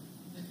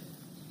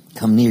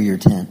 Come near your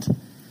tent.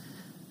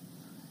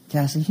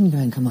 Cassie, can you go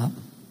ahead and come up?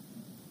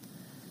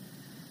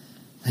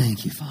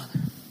 Thank you, Father.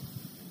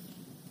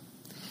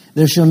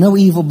 There shall no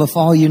evil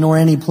befall you, nor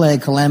any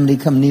plague, calamity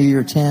come near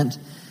your tent.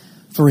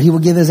 For He will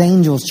give His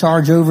angels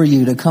charge over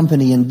you to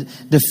accompany and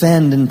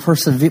defend and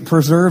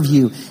preserve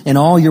you in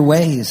all your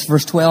ways.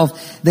 Verse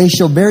 12, they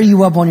shall bear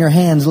you up on your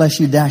hands,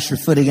 lest you dash your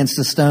foot against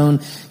a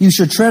stone. You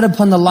shall tread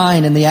upon the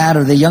lion and the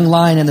adder, the young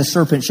lion and the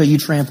serpent shall you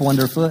trample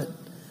underfoot.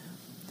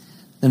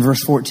 Then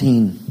verse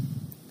 14,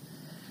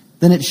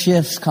 then it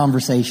shifts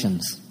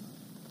conversations.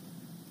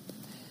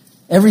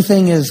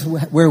 Everything is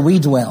where we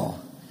dwell.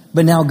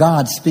 But now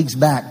God speaks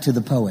back to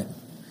the poet.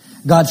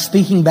 God's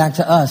speaking back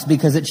to us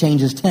because it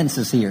changes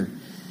tenses here.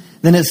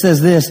 Then it says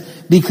this,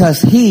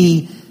 because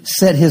He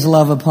set His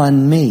love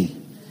upon me.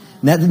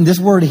 Now, this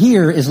word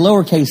here is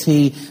lowercase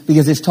he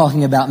because it's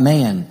talking about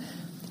man.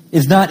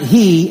 It's not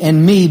he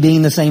and me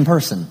being the same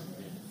person.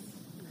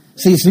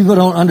 See, people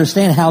don't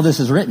understand how this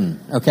is written,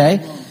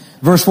 okay?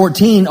 Verse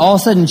 14 all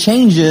of a sudden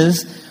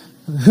changes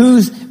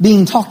who's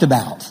being talked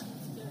about.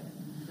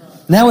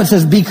 Now it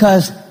says,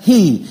 because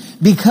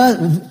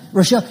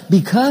Rochelle,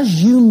 because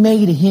you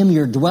made Him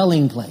your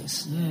dwelling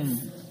place.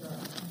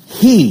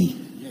 He.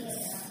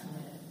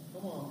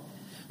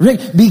 Rick,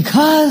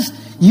 because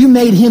you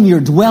made Him your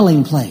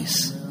dwelling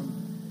place.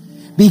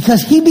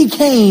 Because He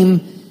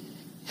became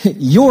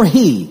your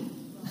He.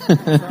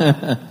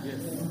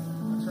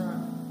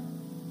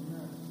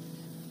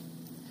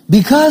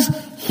 Because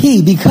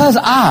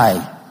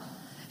I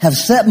have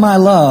set my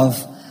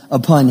love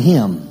upon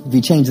Him. If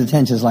you change the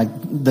tense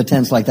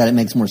like that, it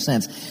makes more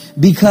sense.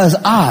 Because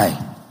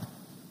I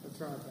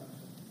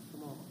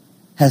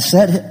have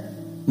set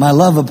my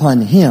love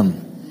upon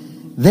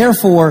Him.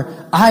 Therefore,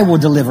 I will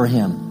deliver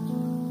him.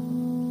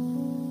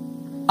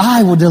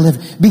 I will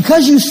deliver.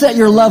 Because you set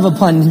your love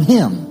upon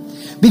Him.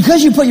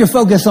 Because you put your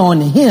focus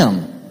on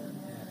Him.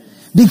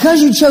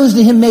 Because you chose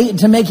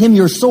to make Him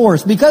your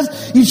source.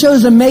 Because you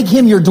chose to make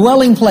Him your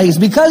dwelling place.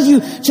 Because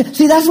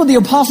see, that's what the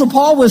Apostle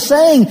Paul was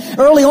saying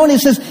early on. He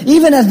says,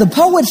 even as the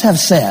poets have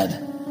said,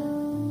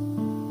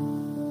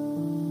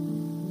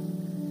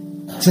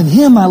 it's in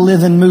Him I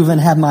live and move and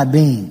have my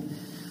being.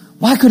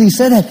 Why could he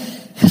say that?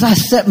 Because I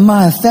set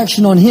my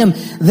affection on Him.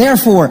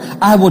 Therefore,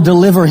 I will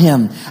deliver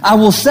him. I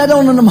will set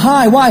on him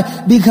high. Why?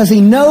 Because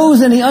he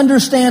knows and he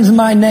understands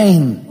my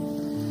name.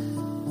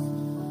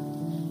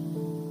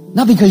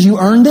 Not because you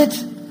earned it.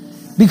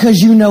 Because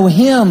you know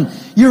Him.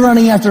 You're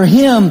running after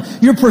Him.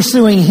 You're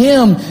pursuing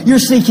Him. You're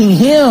seeking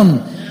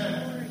Him.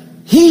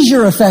 He's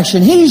your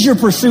affection. He's your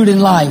pursuit in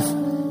life.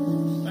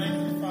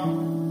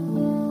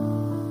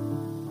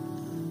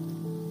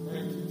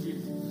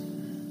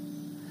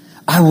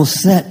 I will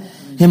set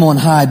Him on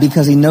high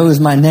because He knows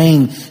my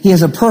name. He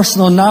has a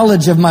personal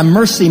knowledge of my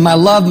mercy, my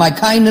love, my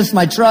kindness,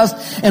 my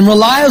trust, and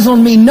relies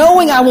on me,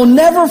 knowing I will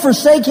never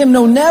forsake Him,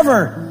 no,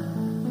 never.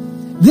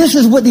 This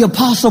is what the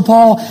Apostle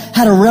Paul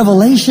had a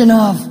revelation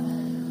of.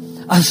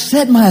 I've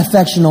set my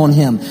affection on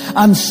Him.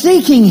 I'm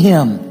seeking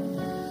Him.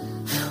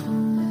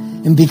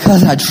 And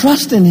because I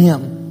trust in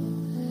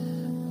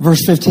Him.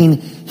 Verse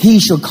 15, He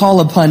shall call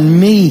upon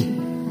me,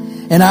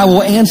 and I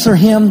will answer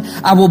him.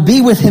 I will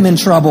be with him in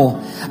trouble.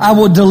 I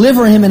will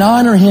deliver him and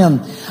honor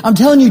him. I'm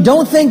telling you,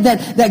 don't think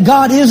that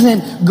God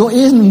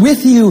isn't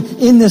with you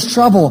in this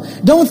trouble.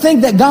 Don't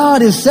think that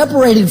God is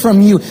separated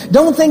from you.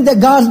 Don't think that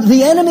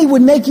the enemy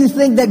would make you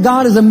think that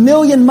God is a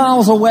million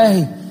miles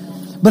away.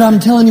 But I'm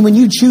telling you, when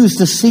you choose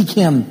to seek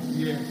Him,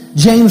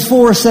 James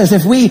 4 says,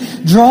 if we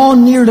draw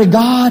near to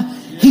God,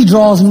 He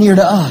draws near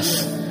to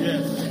us.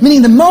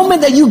 Meaning the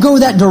moment that you go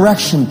that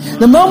direction,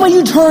 the moment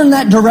you turn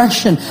that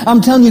direction, I'm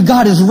telling you,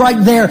 God is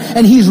right there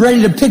and He's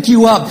ready to pick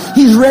you up.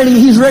 He's ready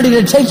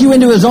to take you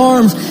into His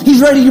arms. He's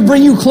ready to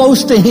bring you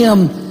close to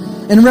Him.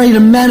 and ready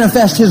to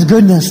manifest His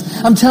goodness.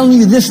 I'm telling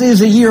you, this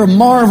is a year of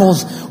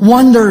marvels,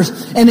 wonders,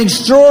 and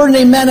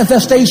extraordinary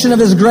manifestation of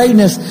His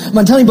greatness.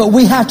 I'm telling you, but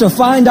we have to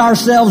find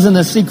ourselves in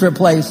the secret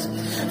place.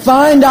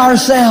 Find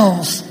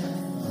ourselves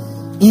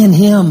in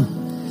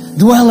Him,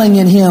 dwelling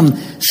in Him,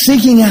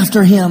 seeking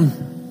after Him.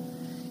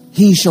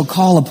 He shall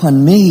call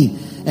upon me,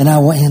 and I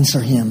will answer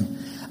him.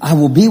 I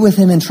will be with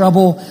him in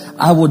trouble.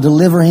 I will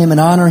deliver him and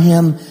honor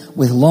him.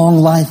 With long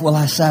life will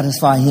I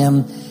satisfy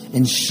him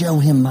and show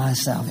him my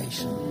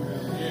salvation.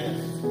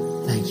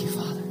 Thank you,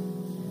 Father.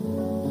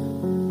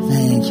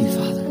 Thank you,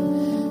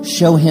 Father.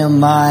 Show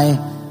him my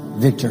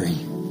victory.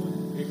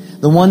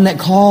 The one that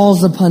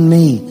calls upon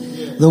me.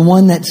 The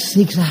one that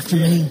seeks after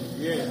me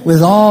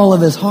with all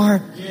of his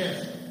heart.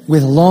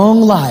 With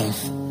long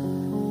life,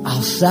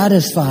 I'll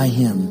satisfy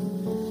him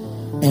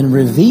and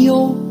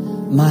reveal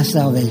my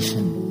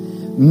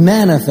salvation.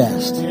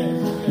 Manifest.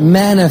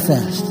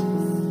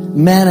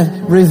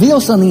 Reveal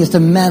something is to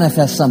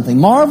manifest something.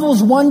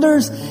 Marvels,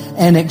 wonders,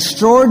 and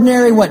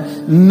extraordinary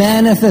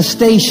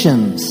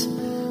manifestations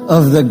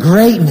of the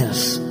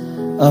greatness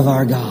of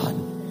our God.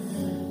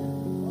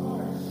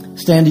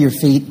 Stand to your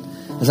feet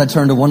as I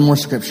turn to one more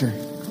scripture.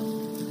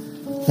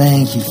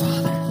 Thank you,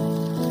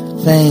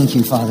 Father. Thank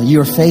you, Father.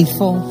 You're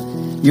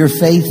faithful. You're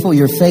faithful.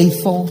 You're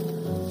faithful.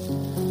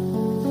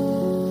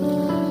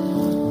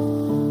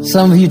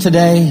 Some of you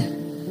today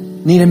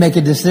need to make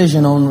a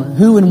decision on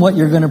who and what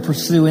you're going to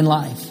pursue in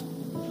life.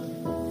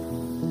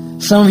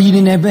 Some of you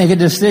need to make a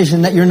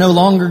decision that you're no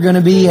longer going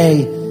to be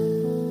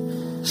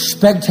a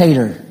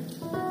spectator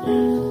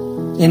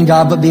in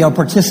God, but be a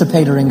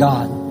participator in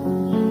God.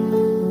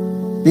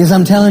 Because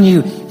I'm telling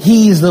you,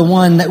 He's the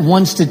one that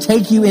wants to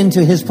take you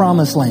into His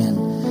promised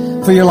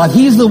land for your life.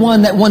 He's the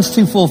one that wants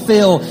to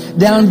fulfill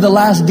down to the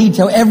last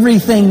detail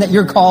everything that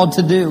you're called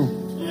to do.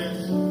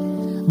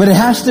 But it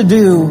has to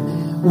do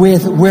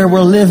with where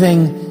we're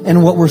living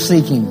and what we're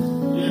seeking. I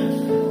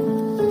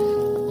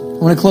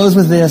want to close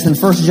with this in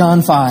 1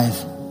 John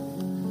 5.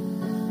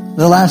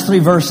 The last 3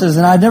 verses.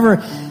 And I'd never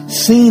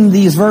seen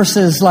these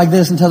verses like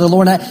this until the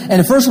Lord. And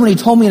at first when He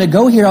told me to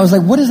go here, I was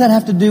like, what does that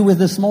have to do with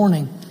this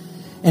morning?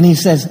 And He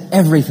says,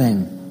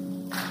 everything.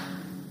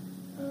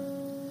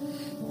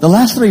 The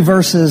last 3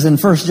 verses in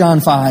 1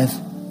 John 5,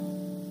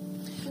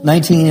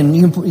 19, and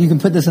you can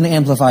put this in the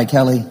Amplified,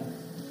 Kelly.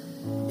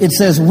 It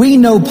says, we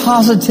know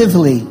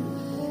positively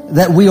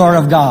that we are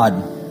of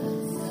God.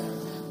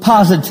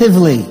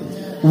 Positively,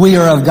 we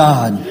are of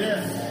God.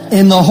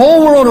 And the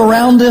whole world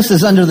around us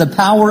is under the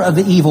power of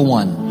the evil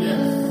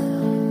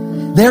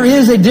one. There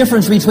is a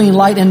difference between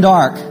light and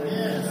dark.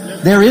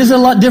 There is a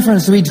lot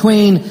difference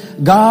between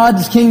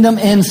God's kingdom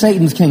and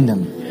Satan's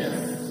kingdom.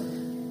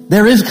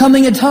 There is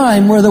coming a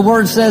time where the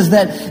Word says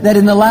that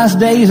in the last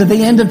days, at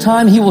the end of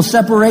time, He will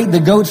separate the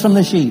goats from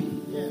the sheep.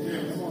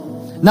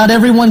 Not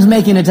everyone's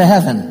making it to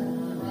heaven.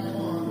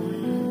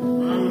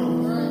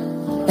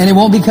 And it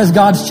won't be because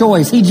God's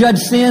choice. He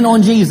judged sin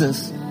on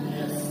Jesus.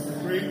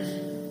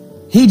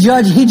 He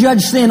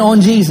judged sin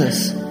on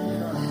Jesus.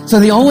 So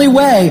the only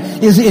way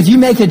is if you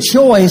make a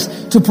choice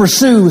to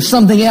pursue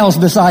something else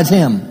besides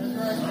Him.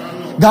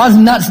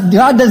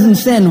 God doesn't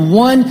send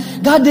one.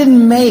 God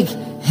didn't make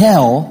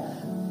hell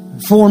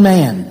for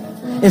man.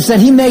 It said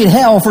He made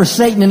hell for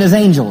Satan and his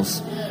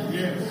angels.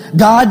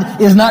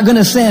 God is not going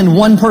to send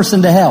one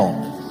person to hell.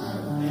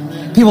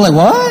 People are like,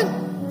 what?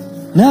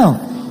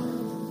 No.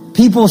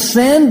 People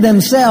send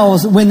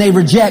themselves when they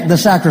reject the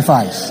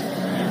sacrifice.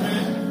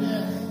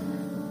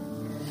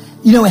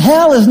 You know,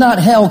 hell is not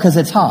hell because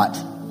it's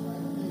hot.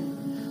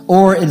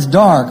 Or it's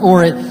dark.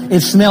 Or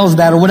it smells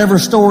bad. Or whatever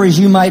stories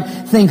you might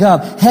think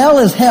of. Hell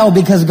is hell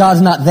because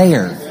God's not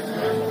there.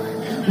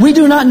 We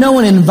do not know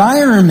an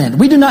environment.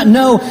 We do not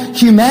know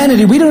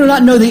humanity. We do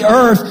not know the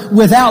earth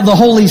without the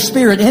Holy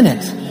Spirit in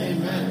it.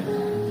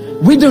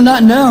 We do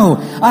not know.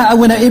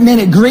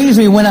 It grieves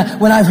me when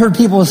I've heard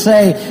people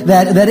say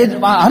that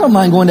I don't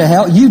mind going to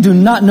hell. You do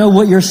not know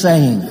what you're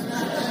saying.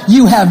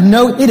 You have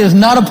it is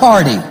not a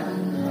party.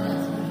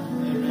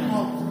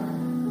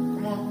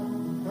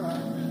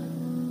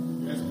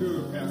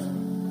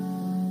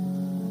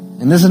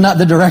 And this is not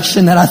the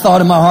direction that I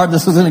thought in my heart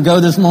this was going to go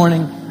this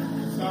morning.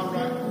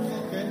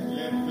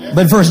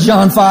 But 1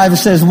 John 5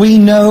 says, we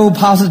know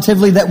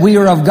positively that we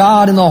are of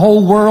God and the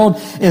whole world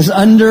is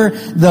under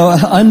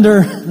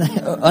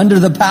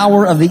the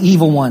power of the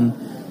evil one.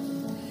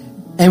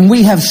 And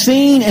we have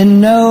seen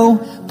and know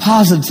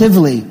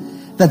positively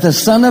that the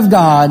Son of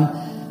God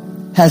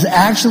has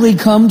actually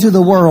come to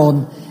the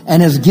world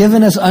and has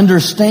given us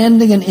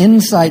understanding and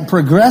insight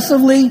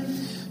progressively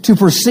to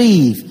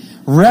perceive,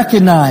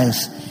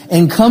 recognize,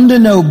 and come to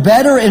know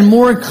better and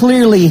more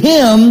clearly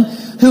Him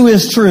who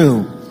is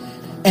true.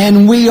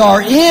 And we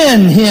are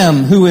in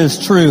Him who is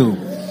true.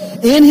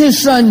 In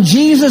His Son,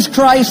 Jesus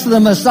Christ the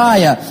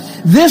Messiah.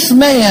 This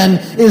man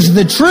is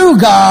the true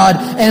God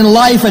and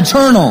life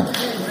eternal.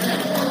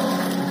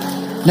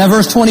 Now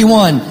verse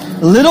 21.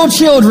 Little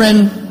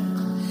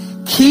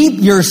children, keep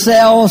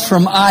yourselves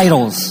from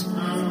idols.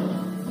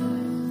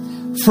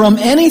 From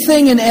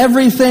anything and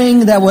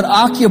everything that would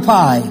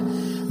occupy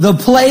the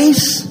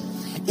place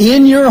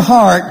in your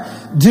heart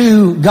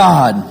due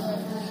God.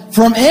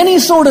 From any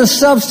sort of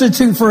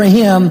substitute for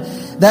Him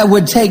that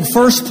would take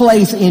first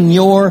place in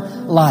your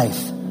life.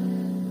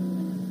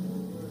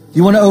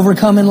 You want to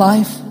overcome in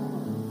life?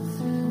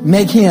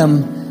 Make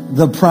Him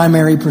the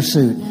primary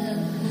pursuit.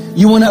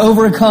 You want to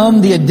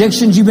overcome the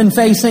addictions you've been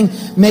facing?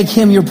 Make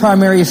Him your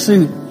primary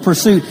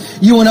pursuit.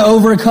 You want to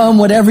overcome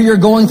whatever you're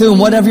going through and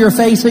whatever you're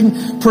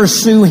facing?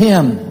 Pursue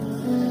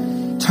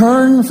Him.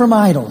 Turn from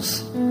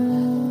idols.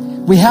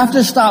 We have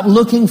to stop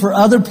looking for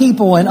other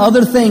people and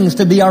other things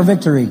to be our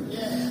victory.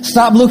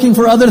 Stop looking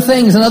for other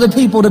things and other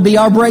people to be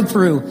our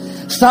breakthrough.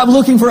 Stop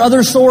looking for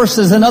other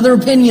sources and other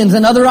opinions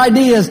and other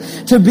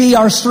ideas to be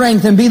our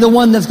strength and be the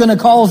one that's going to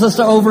cause us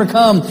to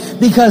overcome.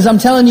 Because I'm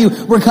telling you,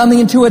 we're coming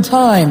into a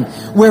time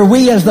where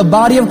we as the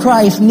body of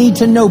Christ need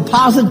to know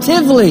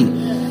positively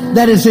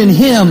that it's in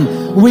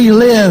Him we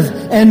live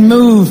and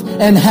move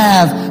and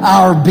have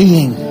our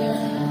being.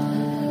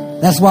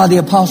 That's why the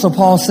Apostle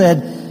Paul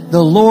said,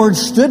 the Lord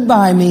stood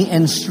by me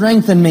and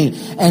strengthened me,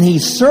 and He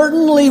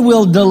certainly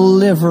will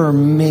deliver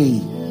me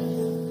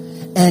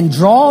and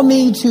draw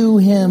me to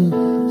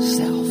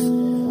Himself.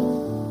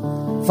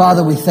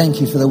 Father, we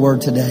thank You for the word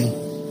today.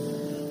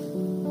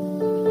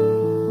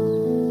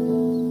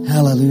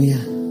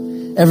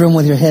 Hallelujah. Everyone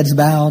with your heads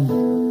bowed.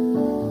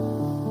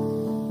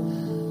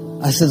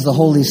 I sense the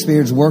Holy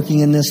Spirit's working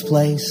in this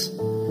place.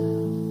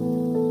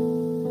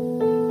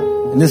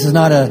 And this is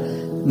not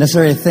a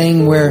necessarily a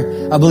thing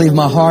where I believe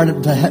my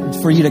heart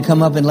for you to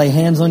come up and lay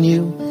hands on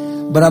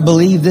you, but I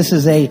believe this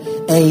is a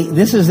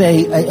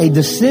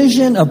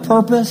decision of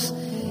purpose.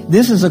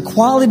 This is a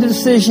quality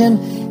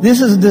decision.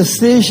 This is a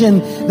decision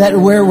that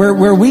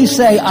where we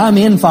say, I'm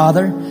in,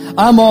 Father.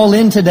 I'm all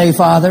in today,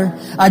 Father.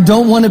 I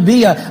don't want to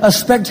be a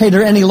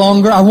spectator any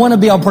longer. I want to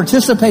be a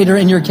participator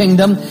in Your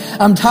kingdom.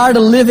 I'm tired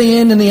of living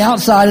in the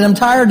outside, and I'm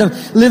tired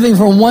of living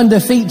from one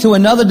defeat to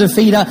another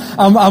defeat.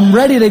 I'm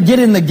ready to get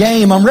in the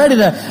game. I'm ready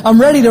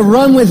to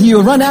run with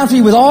You, run after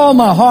You with all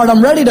my heart.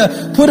 I'm ready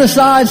to put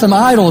aside some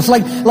idols.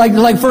 Like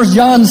 1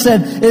 John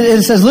said,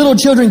 it says, little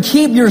children,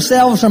 keep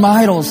yourselves from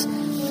idols.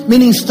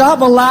 Meaning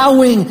stop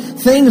allowing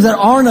things that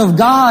aren't of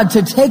God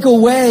to take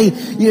away,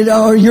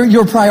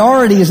 your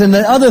priorities and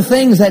the other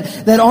things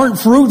that aren't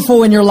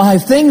fruitful in your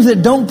life, things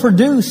that don't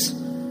produce.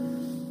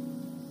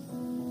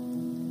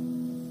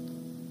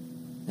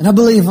 And I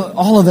believe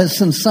all of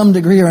us in some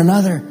degree or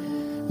another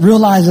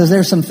realizes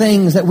there's some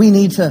things that we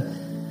need to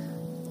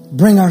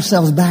bring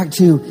ourselves back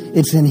to.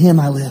 It's in Him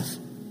I live.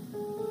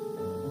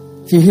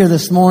 If you're here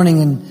this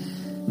morning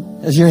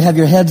and as you have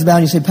your heads bowed,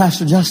 you say,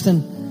 Pastor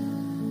Justin,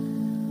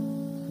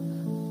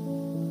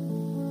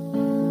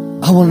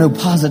 I want to know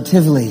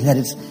positively that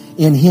it's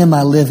in Him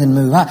I live and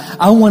move.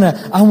 I want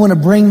to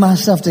bring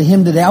myself to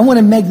Him today. I want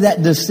to make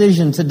that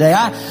decision today.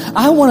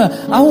 I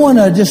want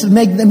to just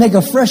make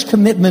a fresh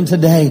commitment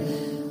today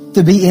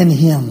to be in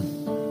Him.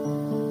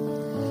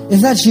 If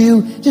that's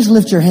you, just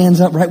lift your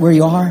hands up right where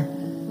you are.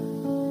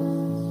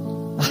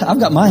 I've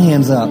got my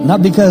hands up,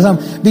 not because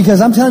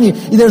I'm telling you,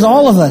 there's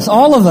all of us.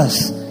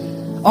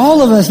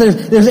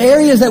 There's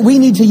areas that we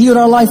need to yield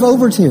our life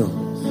over to.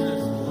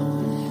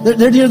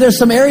 There's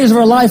some areas of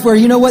our life where,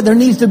 you know what, there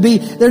needs to be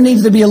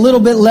a little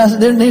bit less,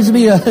 there needs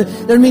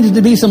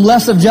to be some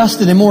less of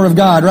Justin and more of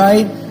God,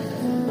 right?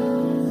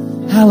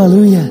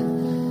 Hallelujah.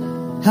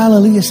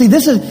 Hallelujah. See,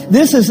 this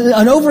is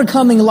an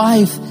overcoming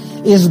life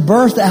is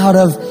birthed out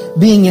of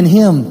being in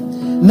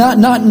Him.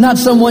 Not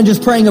someone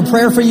just praying a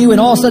prayer for you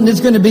and all of a sudden it's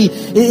going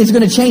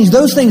to change.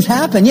 Those things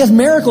happen. Yes,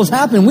 miracles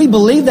happen. We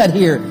believe that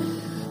here.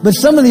 But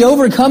some of the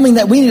overcoming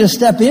that we need to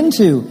step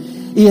into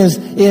is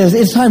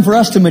it's time for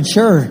us to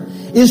mature.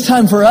 It's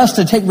time for us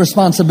to take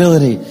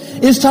responsibility.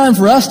 It's time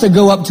for us to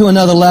go up to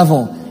another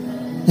level.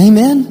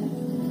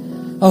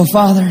 Amen? Oh,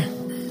 Father,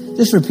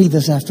 just repeat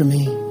this after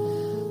me.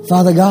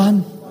 Father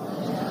God,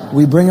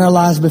 we bring our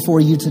lives before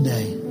You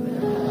today.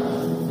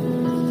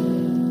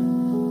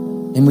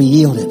 And we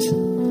yield it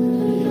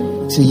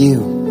to You.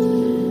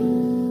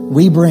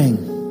 We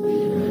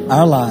bring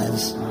our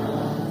lives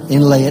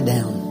and lay it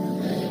down.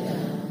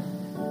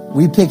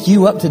 We pick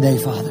You up today,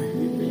 Father.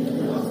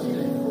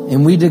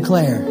 And we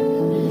declare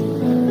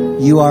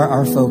You are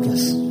our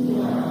focus.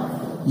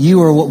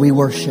 You are what we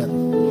worship.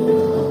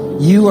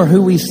 You are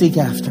who we seek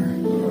after.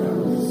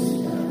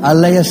 I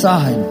lay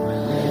aside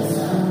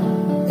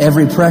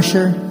every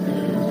pressure,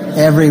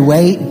 every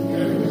weight,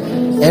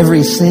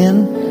 every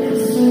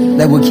sin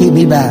that would keep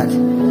me back.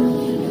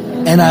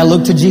 And I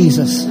look to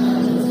Jesus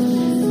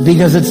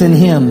because it's in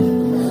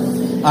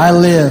Him I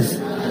live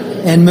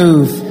and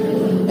move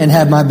and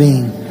have my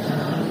being.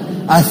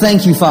 I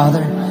thank You,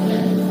 Father,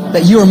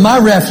 that You are my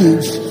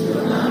refuge.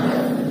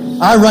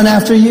 I run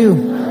after You.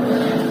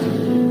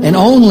 And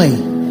only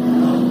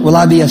will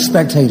I be a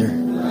spectator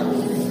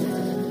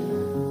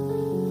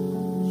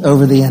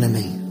over the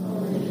enemy.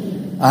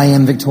 I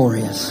am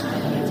victorious.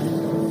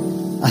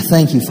 I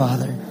thank You,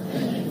 Father,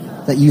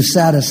 that You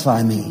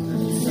satisfy me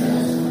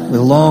with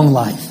long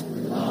life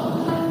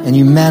and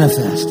You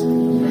manifest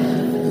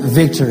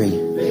victory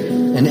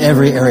in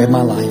every area of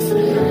my life.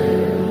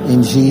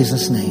 In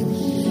Jesus' name.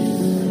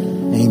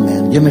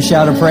 Amen. Give him a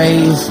shout of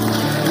praise.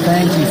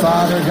 Thank you,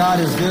 Father. God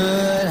is good.